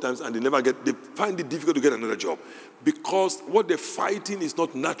jobs sometimes, and they find it difficult to get another job, because what they're fighting is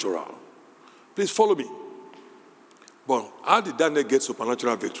not natural. Please follow me. But how did Daniel get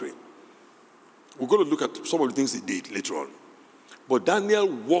supernatural victory? We're going to look at some of the things he did later on. But Daniel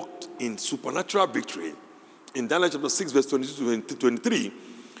walked in supernatural victory in Daniel chapter 6, verse 22 to 23.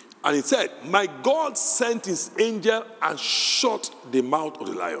 And it said, my God sent his angel and shut the mouth of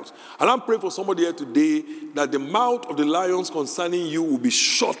the lions. And I'm praying for somebody here today that the mouth of the lions concerning you will be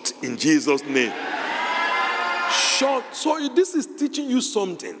shut in Jesus' name. Shut. So this is teaching you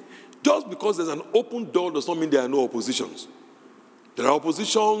something. Just because there's an open door does not mean there are no oppositions. There are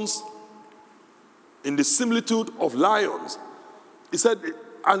oppositions in the similitude of lions. He said,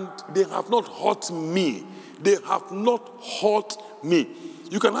 and they have not hurt me. They have not hurt me.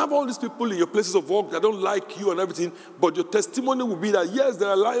 You can have all these people in your places of work that don't like you and everything, but your testimony will be that, yes, there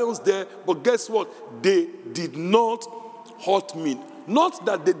are lions there, but guess what? They did not hurt me. Not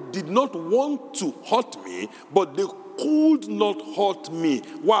that they did not want to hurt me, but they could not hurt me.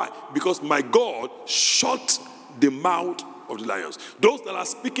 Why? Because my God shut the mouth of the lions. Those that are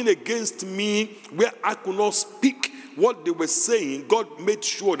speaking against me, where I could not speak what they were saying, God made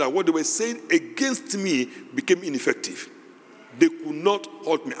sure that what they were saying against me became ineffective. They could not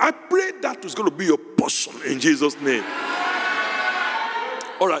hurt me. I pray that was going to be your portion in Jesus' name.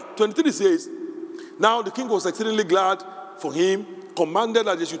 All right, 23 says, now the king was exceedingly glad for him, commanded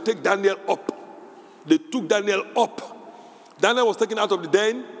that they should take Daniel up. They took Daniel up. Daniel was taken out of the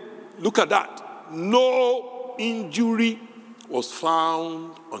den. Look at that. No injury was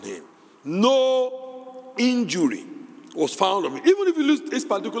found on him. No injury was found on him. Even if you lose this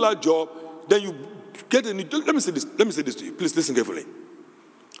particular job, then you get a new. Let me say this to you. Please listen carefully.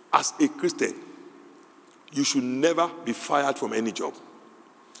 As a Christian, you should never be fired from any job.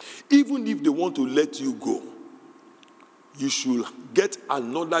 Even if they want to let you go, you should get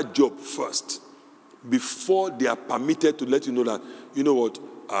another job first before they are permitted to let you know that, you know what,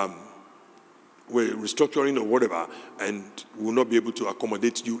 we're restructuring or whatever, and we will not be able to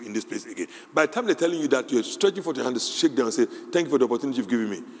accommodate you in this place again. By the time they're telling you that, you're stretching forth your hand to shake them and say, thank you for the opportunity you've given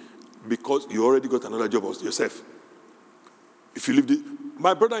me, because you already got another job yourself. If you leave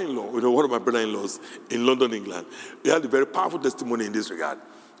my brother-in-law, one of my brother-in-laws in London, England, he had a very powerful testimony in this regard.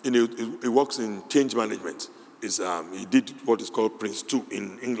 He works in change management. He did what is called Prince 2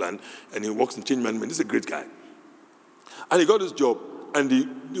 in England, and he works in change management. He's a great guy. And he got this job, and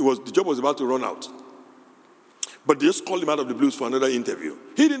the job was about to run out. But they just called him out of the blues for another interview.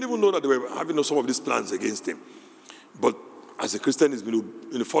 He didn't even know that they were having some of these plans against him. But as a Christian, he's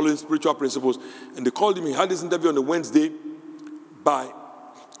been following spiritual principles. And they called him. He had this interview on a Wednesday. By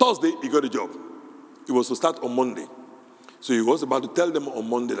Thursday, he got a job. It was to start on Monday. So he was about to tell them on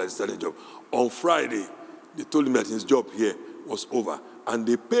Monday that he started a job. On Friday, they told him that his job here was over. And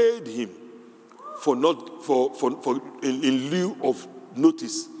they paid him in lieu of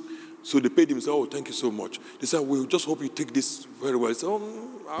notice. So they paid him and said, oh, thank you so much. They said, we just hope you take this very well. He said,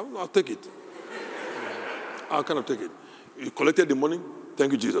 I'll take it. How can I take it? He collected the money.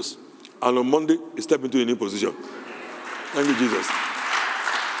 Thank you, Jesus. And on Monday, he stepped into a new position. Thank you, Jesus.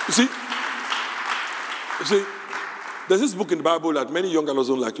 You see, there's this book in the Bible that many young adults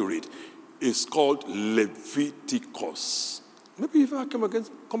don't like to read. It's called Leviticus. Maybe if I come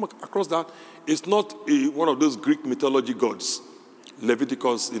across that, it's not one of those Greek mythology gods.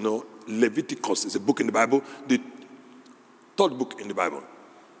 Leviticus, Leviticus is a book in the Bible, the third book in the Bible.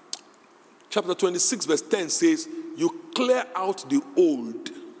 Chapter 26, verse 10 says, you clear out the old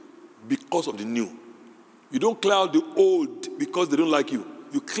because of the new. You don't clear out the old because they don't like you.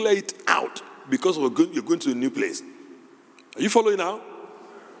 You clear it out because you're going to a new place. Are you following now?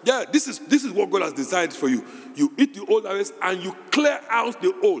 Yeah, this is what God has decided for you. You eat the old harvest and you clear out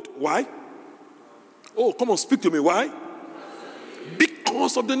the old. Why? Oh, come on, speak to me. Why?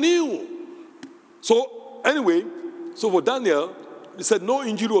 Because of the new. So, anyway, for Daniel, he said no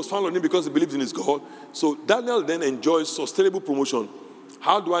injury was found on him because he believed in his God. So, Daniel then enjoys sustainable promotion.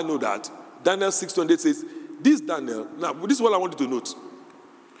 How do I know that? Daniel 6:28 says, this Daniel, now this is what I want you to note.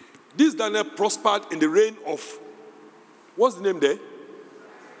 This Daniel prospered in the reign of, what's the name there?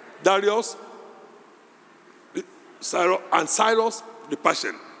 Darius, Cyrus the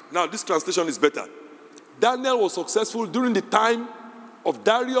Persian. Now, this translation is better. Daniel was successful during the time of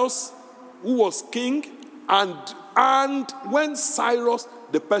Darius, who was king, and when Cyrus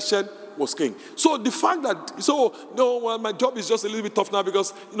the Persian was king. So the fact that, my job is just a little bit tough now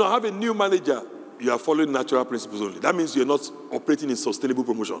because, I have a new manager. You are following natural principles only. That means you're not operating in sustainable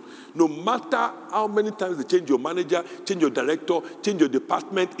promotion. No matter how many times they change your manager, change your director, change your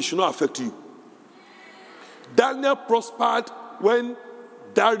department, it should not affect you. Daniel prospered when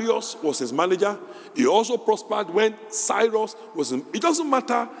Darius was his manager. He also prospered when Cyrus was his. It doesn't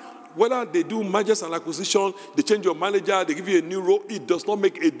matter whether they do mergers and acquisition, they change your manager, they give you a new role. It does not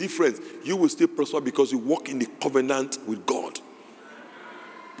make a difference. You will still prosper because you walk in the covenant with God.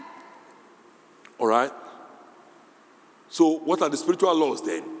 All right? So what are the spiritual laws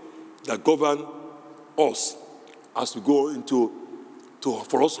then that govern us as we go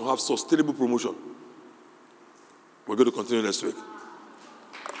for us to have sustainable promotion? We're going to continue next week.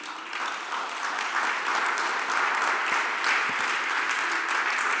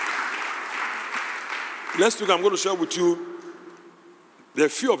 Next week I'm going to share with you, there are a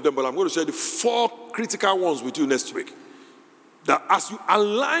few of them, but I'm going to share the 4 critical ones with you next week. That as you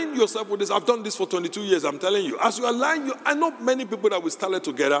align yourself with this, I've done this for 22 years, I'm telling you. As you align, I know many people that we started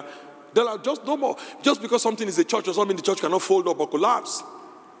together, there are just no more. Just because something is a church or something, the church cannot fold up or collapse.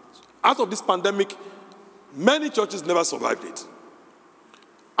 Out of this pandemic, many churches never survived it.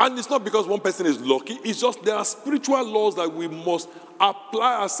 And it's not because one person is lucky, it's just there are spiritual laws that we must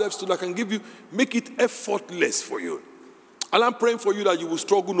apply ourselves to that can make it effortless for you. And I'm praying for you that you will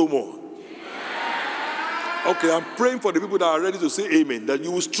struggle no more. Okay, I'm praying for the people that are ready to say amen, that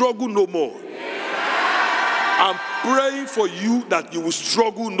you will struggle no more. I'm praying for you that you will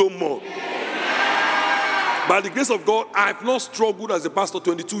struggle no more. By the grace of God, I have not struggled as a pastor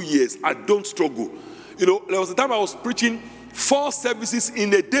 22 years. I don't struggle. There was a time I was preaching 4 services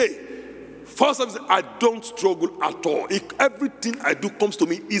in a day. 4 services, I don't struggle at all. Everything I do comes to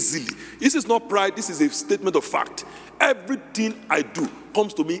me easily. This is not pride, this is a statement of fact. Everything I do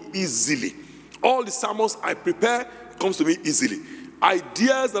comes to me easily. All the sermons I prepare comes to me easily.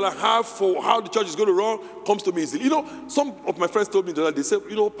 Ideas that I have for how the church is going to run comes to me easily. Some of my friends told me that they said,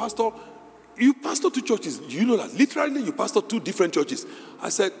 Pastor, you pastor 2 churches. You know that? Literally, you pastor 2 different churches. I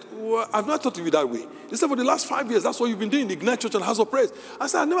said, well, I've not thought of it that way. They said, for the last 5 years, that's what you've been doing, the Ignite Church and House of Praise. I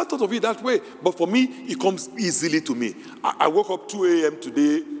said, I never thought of it that way. But for me, it comes easily to me. I woke up 2 a.m.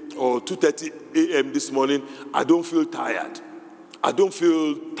 today or 2:30 a.m. this morning. I don't feel tired.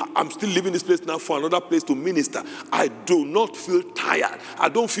 I'm still leaving this place now for another place to minister. I do not feel tired. I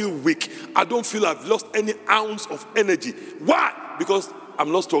don't feel weak. I don't feel I've lost any ounce of energy. Why? Because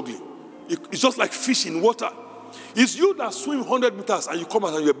I'm not struggling. It's just like fish in water. It's you that swim 100 meters and you come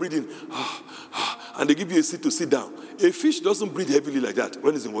out and you're breathing. And they give you a seat to sit down. A fish doesn't breathe heavily like that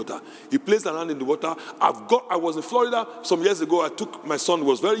when it's in water. He plays around in the water. I was in Florida some years ago. I took my son, who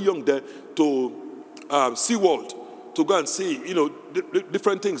was very young there, to SeaWorld to go and see,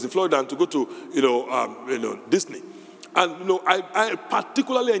 different things in Florida, and to go to, Disney. And, I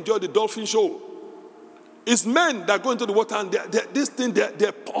particularly enjoy the dolphin show. It's men that go into the water and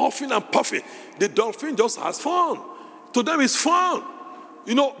they're puffing and puffing. The dolphin just has fun. To them, it's fun,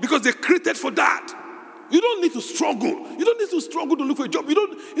 because they're created for that. You don't need to struggle. You don't need to struggle to look for a job.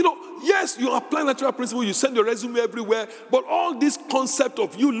 Yes, you apply natural principle, you send your resume everywhere, but all this concept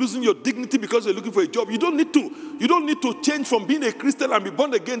of you losing your dignity because you're looking for a job, you don't need to. You don't need to change from being a Christian and be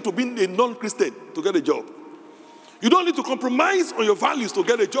born again to being a non-Christian to get a job. You don't need to compromise on your values to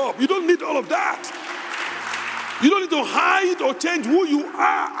get a job. You don't need all of that. You don't need to hide or change who you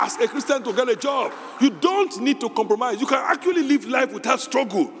are as a Christian to get a job. You don't need to compromise. You can actually live life without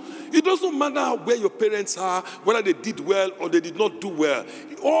struggle. It doesn't matter where your parents are, whether they did well or they did not do well.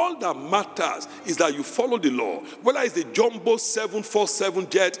 All that matters is that you follow the law. Whether it's a jumbo 747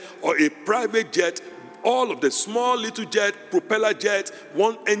 jet or a private jet, all of the small little jet, propeller jet,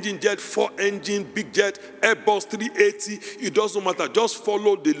 1-engine jet, 4-engine, big jet, Airbus 380, it doesn't matter. Just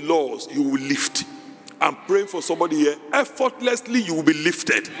follow the laws. You will lift. I'm praying for somebody here. Effortlessly, you will be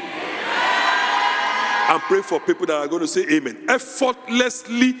lifted. I'm praying for people that are going to say amen.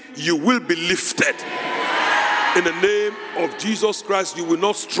 Effortlessly, you will be lifted. In the name of Jesus Christ, you will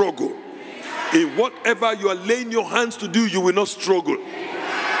not struggle. In whatever you are laying your hands to do, you will not struggle.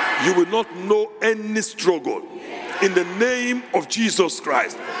 You will not know any struggle. In the name of Jesus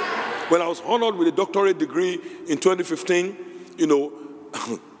Christ. When I was honored with a doctorate degree in 2015,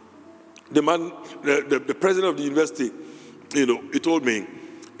 the man, the president of the university, he told me,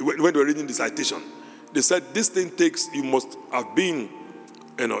 when they were reading the citation, they said, this thing takes, you must have been,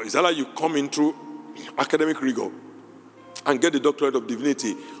 it's either you come in through academic rigor and get the doctorate of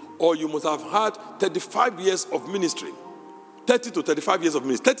divinity, or you must have had 35 years of ministry, 30 to 35 years of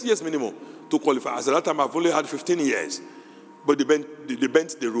ministry, 30 years minimum to qualify. As at that time, I've only had 15 years. But they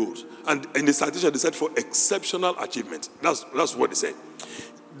bent the rules. And in the citation, they said for exceptional achievement. That's what they said.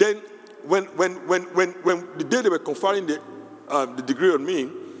 Then, when the day they were conferring the degree on me,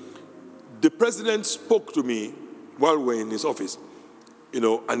 the president spoke to me while we were in his office, and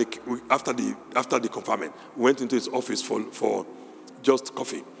after the conferment, we went into his office for just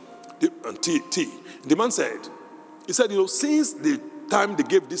coffee and tea. The man said, since the time they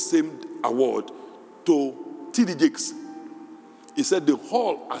gave this same award to T.D. Jakes, he said the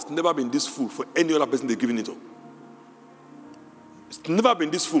hall has never been this full for any other person they've given it to. It's never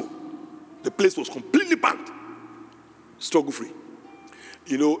been this full. The place was completely packed, struggle-free.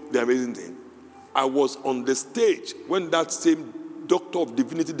 The amazing thing, I was on the stage when that same Doctor of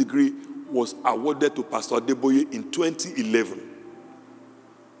Divinity degree was awarded to Pastor Adeboye in 2011.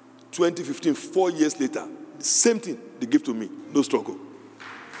 2015, 4 years later, the same thing they gave to me. No struggle.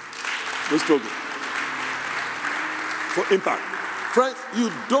 No struggle. For impact. Friends,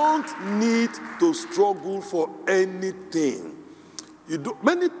 you don't need to struggle for anything.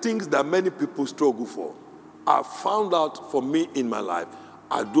 Many things that many people struggle for, I found out for me in my life,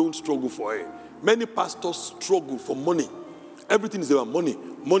 I don't struggle for it. Many pastors struggle for money. Everything is about money,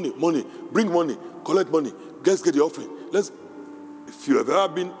 money, money. Bring money, collect money. Let's get the offering. If you have ever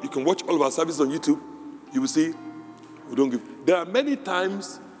been, you can watch all of our services on YouTube. You will see, we don't give. There are many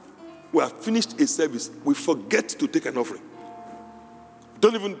times we have finished a service, we forget to take an offering.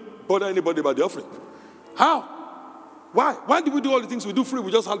 Don't even bother anybody about the offering. How? Why? Why did we do all the things we do free?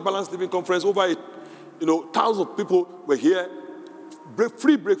 We just had Balanced Living Conference. Over thousands of people were here.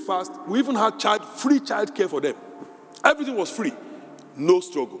 Free breakfast. We even had free child care for them. Everything was free. No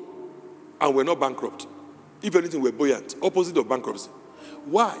struggle. And we're not bankrupt. If anything, we're buoyant. Opposite of bankruptcy.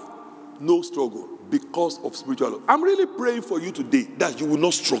 Why? No struggle. Because of spiritual love. I'm really praying for you today that you will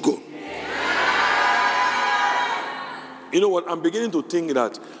not struggle. You know what? I'm beginning to think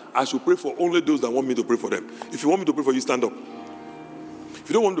that I should pray for only those that want me to pray for them. If you want me to pray for you, stand up. If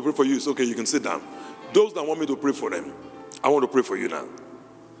you don't want me to pray for you, it's okay. You can sit down. Those that want me to pray for them, I want to pray for you now.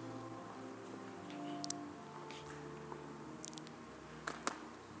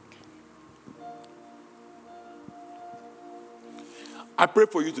 I pray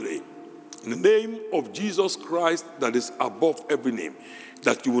for you today, in the name of Jesus Christ that is above every name,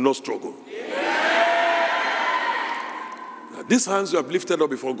 that you will not struggle. These hands you have lifted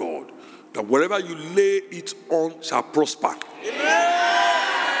up before God, that wherever you lay it on shall prosper.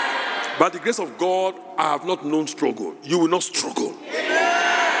 Amen. By the grace of God, I have not known struggle. You will not struggle. Amen.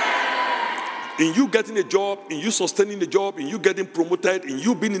 In you getting a job, in you sustaining the job, in you getting promoted, in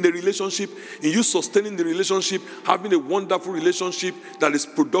you being in a relationship, in you sustaining the relationship, having a wonderful relationship that is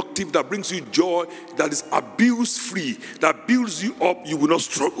productive, that brings you joy, that is abuse-free, that builds you up, you will not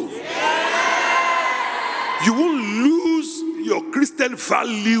struggle. Amen. You won't lose your Christian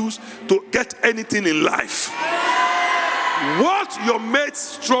values to get anything in life. What your mates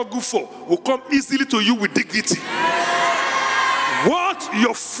struggle for will come easily to you with dignity. What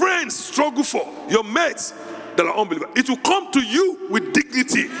your friends struggle for, your mates that are unbelievers, it will come to you with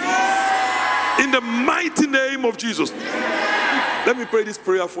dignity. In the mighty name of Jesus. Let me pray this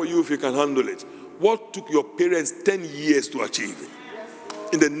prayer for you if you can handle it. What took your parents 10 years to achieve?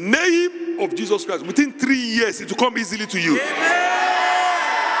 In the name of Jesus Christ, within 3 years, it will come easily to you.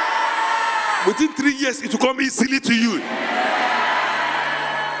 Within 3 years, it will come easily to you.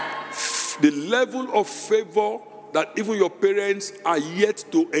 The level of favor that even your parents are yet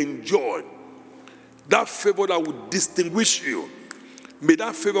to enjoy, that favor that will distinguish you, may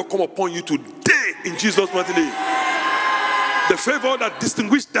that favor come upon you today in Jesus' mighty name. The favor that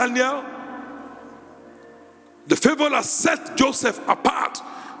distinguished Daniel, the favor that set Joseph apart,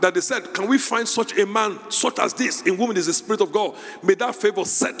 that they said, can we find such a man, such as this, in whom is the Spirit of God? May that favor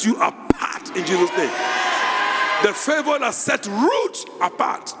set you apart in Jesus' name. The favor that set Ruth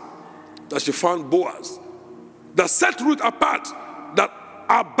apart, that she found Boaz. That set Ruth apart, that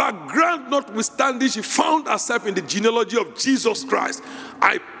her background notwithstanding, she found herself in the genealogy of Jesus Christ.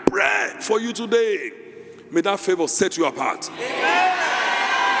 I pray for you today. May that favor set you apart.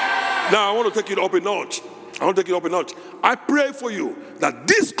 Now I want to take it up a notch. I pray for you that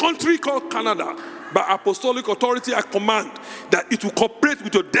this country called Canada, by apostolic authority, I command that it will cooperate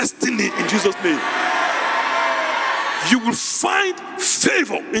with your destiny in Jesus' name. You will find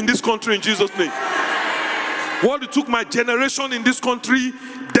favor in this country in Jesus' name. What it took my generation in this country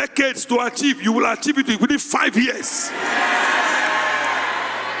decades to achieve, you will achieve it within 5 years.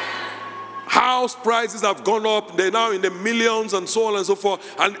 House prices have gone up. They're now in the millions and so on and so forth.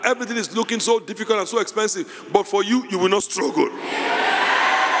 And everything is looking so difficult and so expensive. But for you, you will not struggle.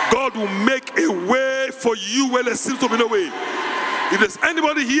 God will make a way for you where there seems to be no way. If there's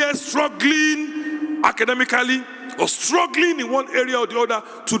anybody here struggling academically or struggling in one area or the other,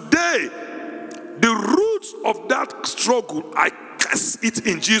 today, the roots of that struggle, I curse it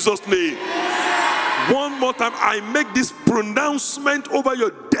in Jesus' name. One more time, I make this pronouncement over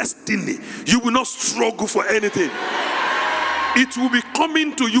your destiny. You will not struggle for anything. It will be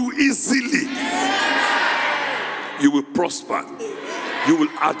coming to you easily. You will prosper. You will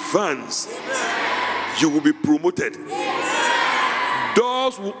advance. You will be promoted.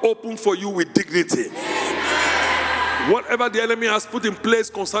 Doors will open for you with dignity. Whatever the enemy has put in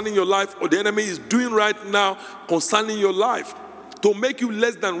place concerning your life, or the enemy is doing right now concerning your life, to make you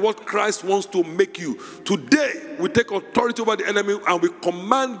less than what Christ wants to make you, today we take authority over the enemy and we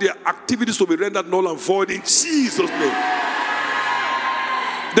command their activities to be rendered null and void in Jesus' name.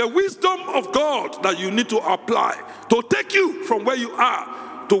 The wisdom of God that you need to apply to take you from where you are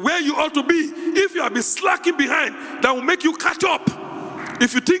to where you ought to be. If you have been slacking behind, that will make you catch up.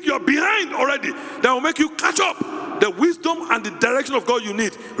 If you think you are behind already, that will make you catch up. The wisdom and the direction of God you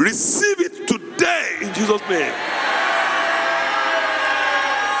need, receive it today in Jesus' name.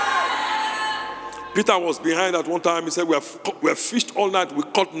 Peter was behind at one time. He said, we have fished all night, we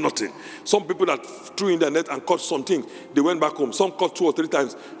caught nothing. Some people that threw in their net and caught something, they went back home. Some caught 2 or 3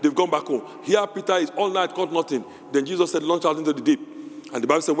 times, they've gone back home. Here Peter is all night, caught nothing. Then Jesus said, launch out into the deep. And the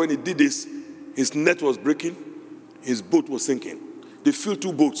Bible said when he did this, his net was breaking, his boat was sinking. They filled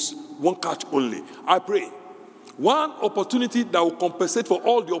 2 boats, 1 catch only. I pray, one opportunity that will compensate for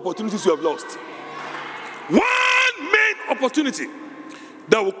all the opportunities you have lost. One main opportunity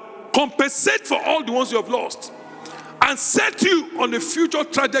that will compensate for all the ones you have lost and set you on a future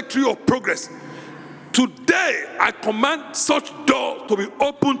trajectory of progress. Today, I command such door to be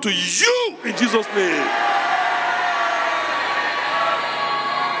open to you in Jesus' name.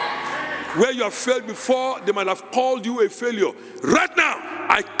 Where you have failed before, they might have called you a failure. Right now,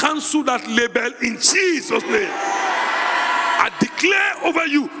 I cancel that label in Jesus' name. I declare over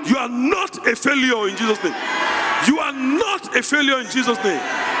you, you are not a failure in Jesus' name. You are not a failure in Jesus' name.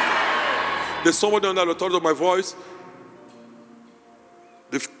 There's somebody under the authority of my voice.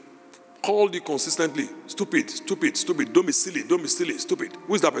 They've called you consistently. Stupid, stupid, stupid. Don't be silly, stupid.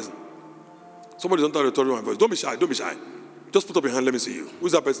 Who is that person? Somebody's under the authority of my voice. Don't be shy, don't be shy. Just put up your hand, let me see you. Who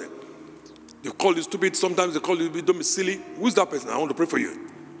is that person? They call you stupid. Sometimes they call you, don't be silly. Who is that person? I want to pray for you.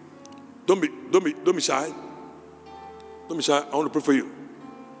 Don't be shy. Don't be shy. I want to pray for you.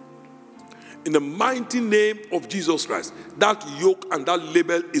 In the mighty name of Jesus Christ, that yoke and that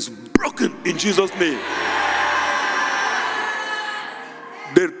label is broken in Jesus' name.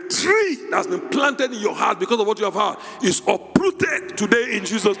 The tree that's been planted in your heart because of what you have heard is uprooted today in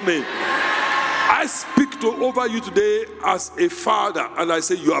Jesus' name. I speak over you today as a father, and I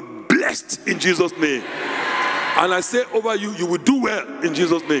say you are blessed in Jesus' name. And I say over you, you will do well in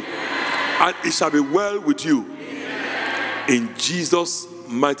Jesus' name. And it shall be well with you. In Jesus'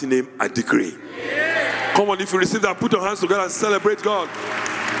 mighty name, I decree. Come on, if you receive that, put your hands together and celebrate God.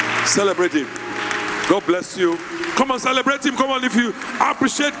 Celebrate Him. God bless you. Come on, celebrate Him. Come on, if you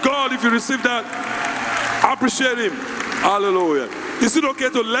appreciate God, if you receive that, appreciate Him. Hallelujah. Is it okay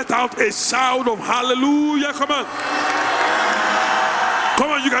to let out a shout of hallelujah? Come on. Come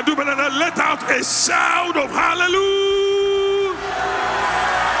on, you can do better than that. Let out a shout of hallelujah.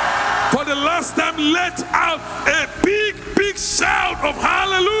 For the last time, let out a big, big shout of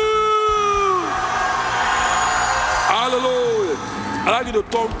hallelujah. Hallelujah. I'd like you to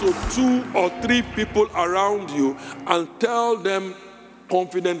talk to 2 or 3 people around you and tell them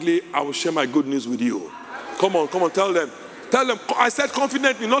confidently, I will share my good news with you. Come on, tell them. Tell them, I said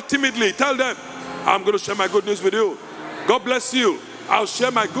confidently, not timidly. Tell them, I'm going to share my good news with you. God bless you. I'll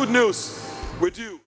share my good news with you.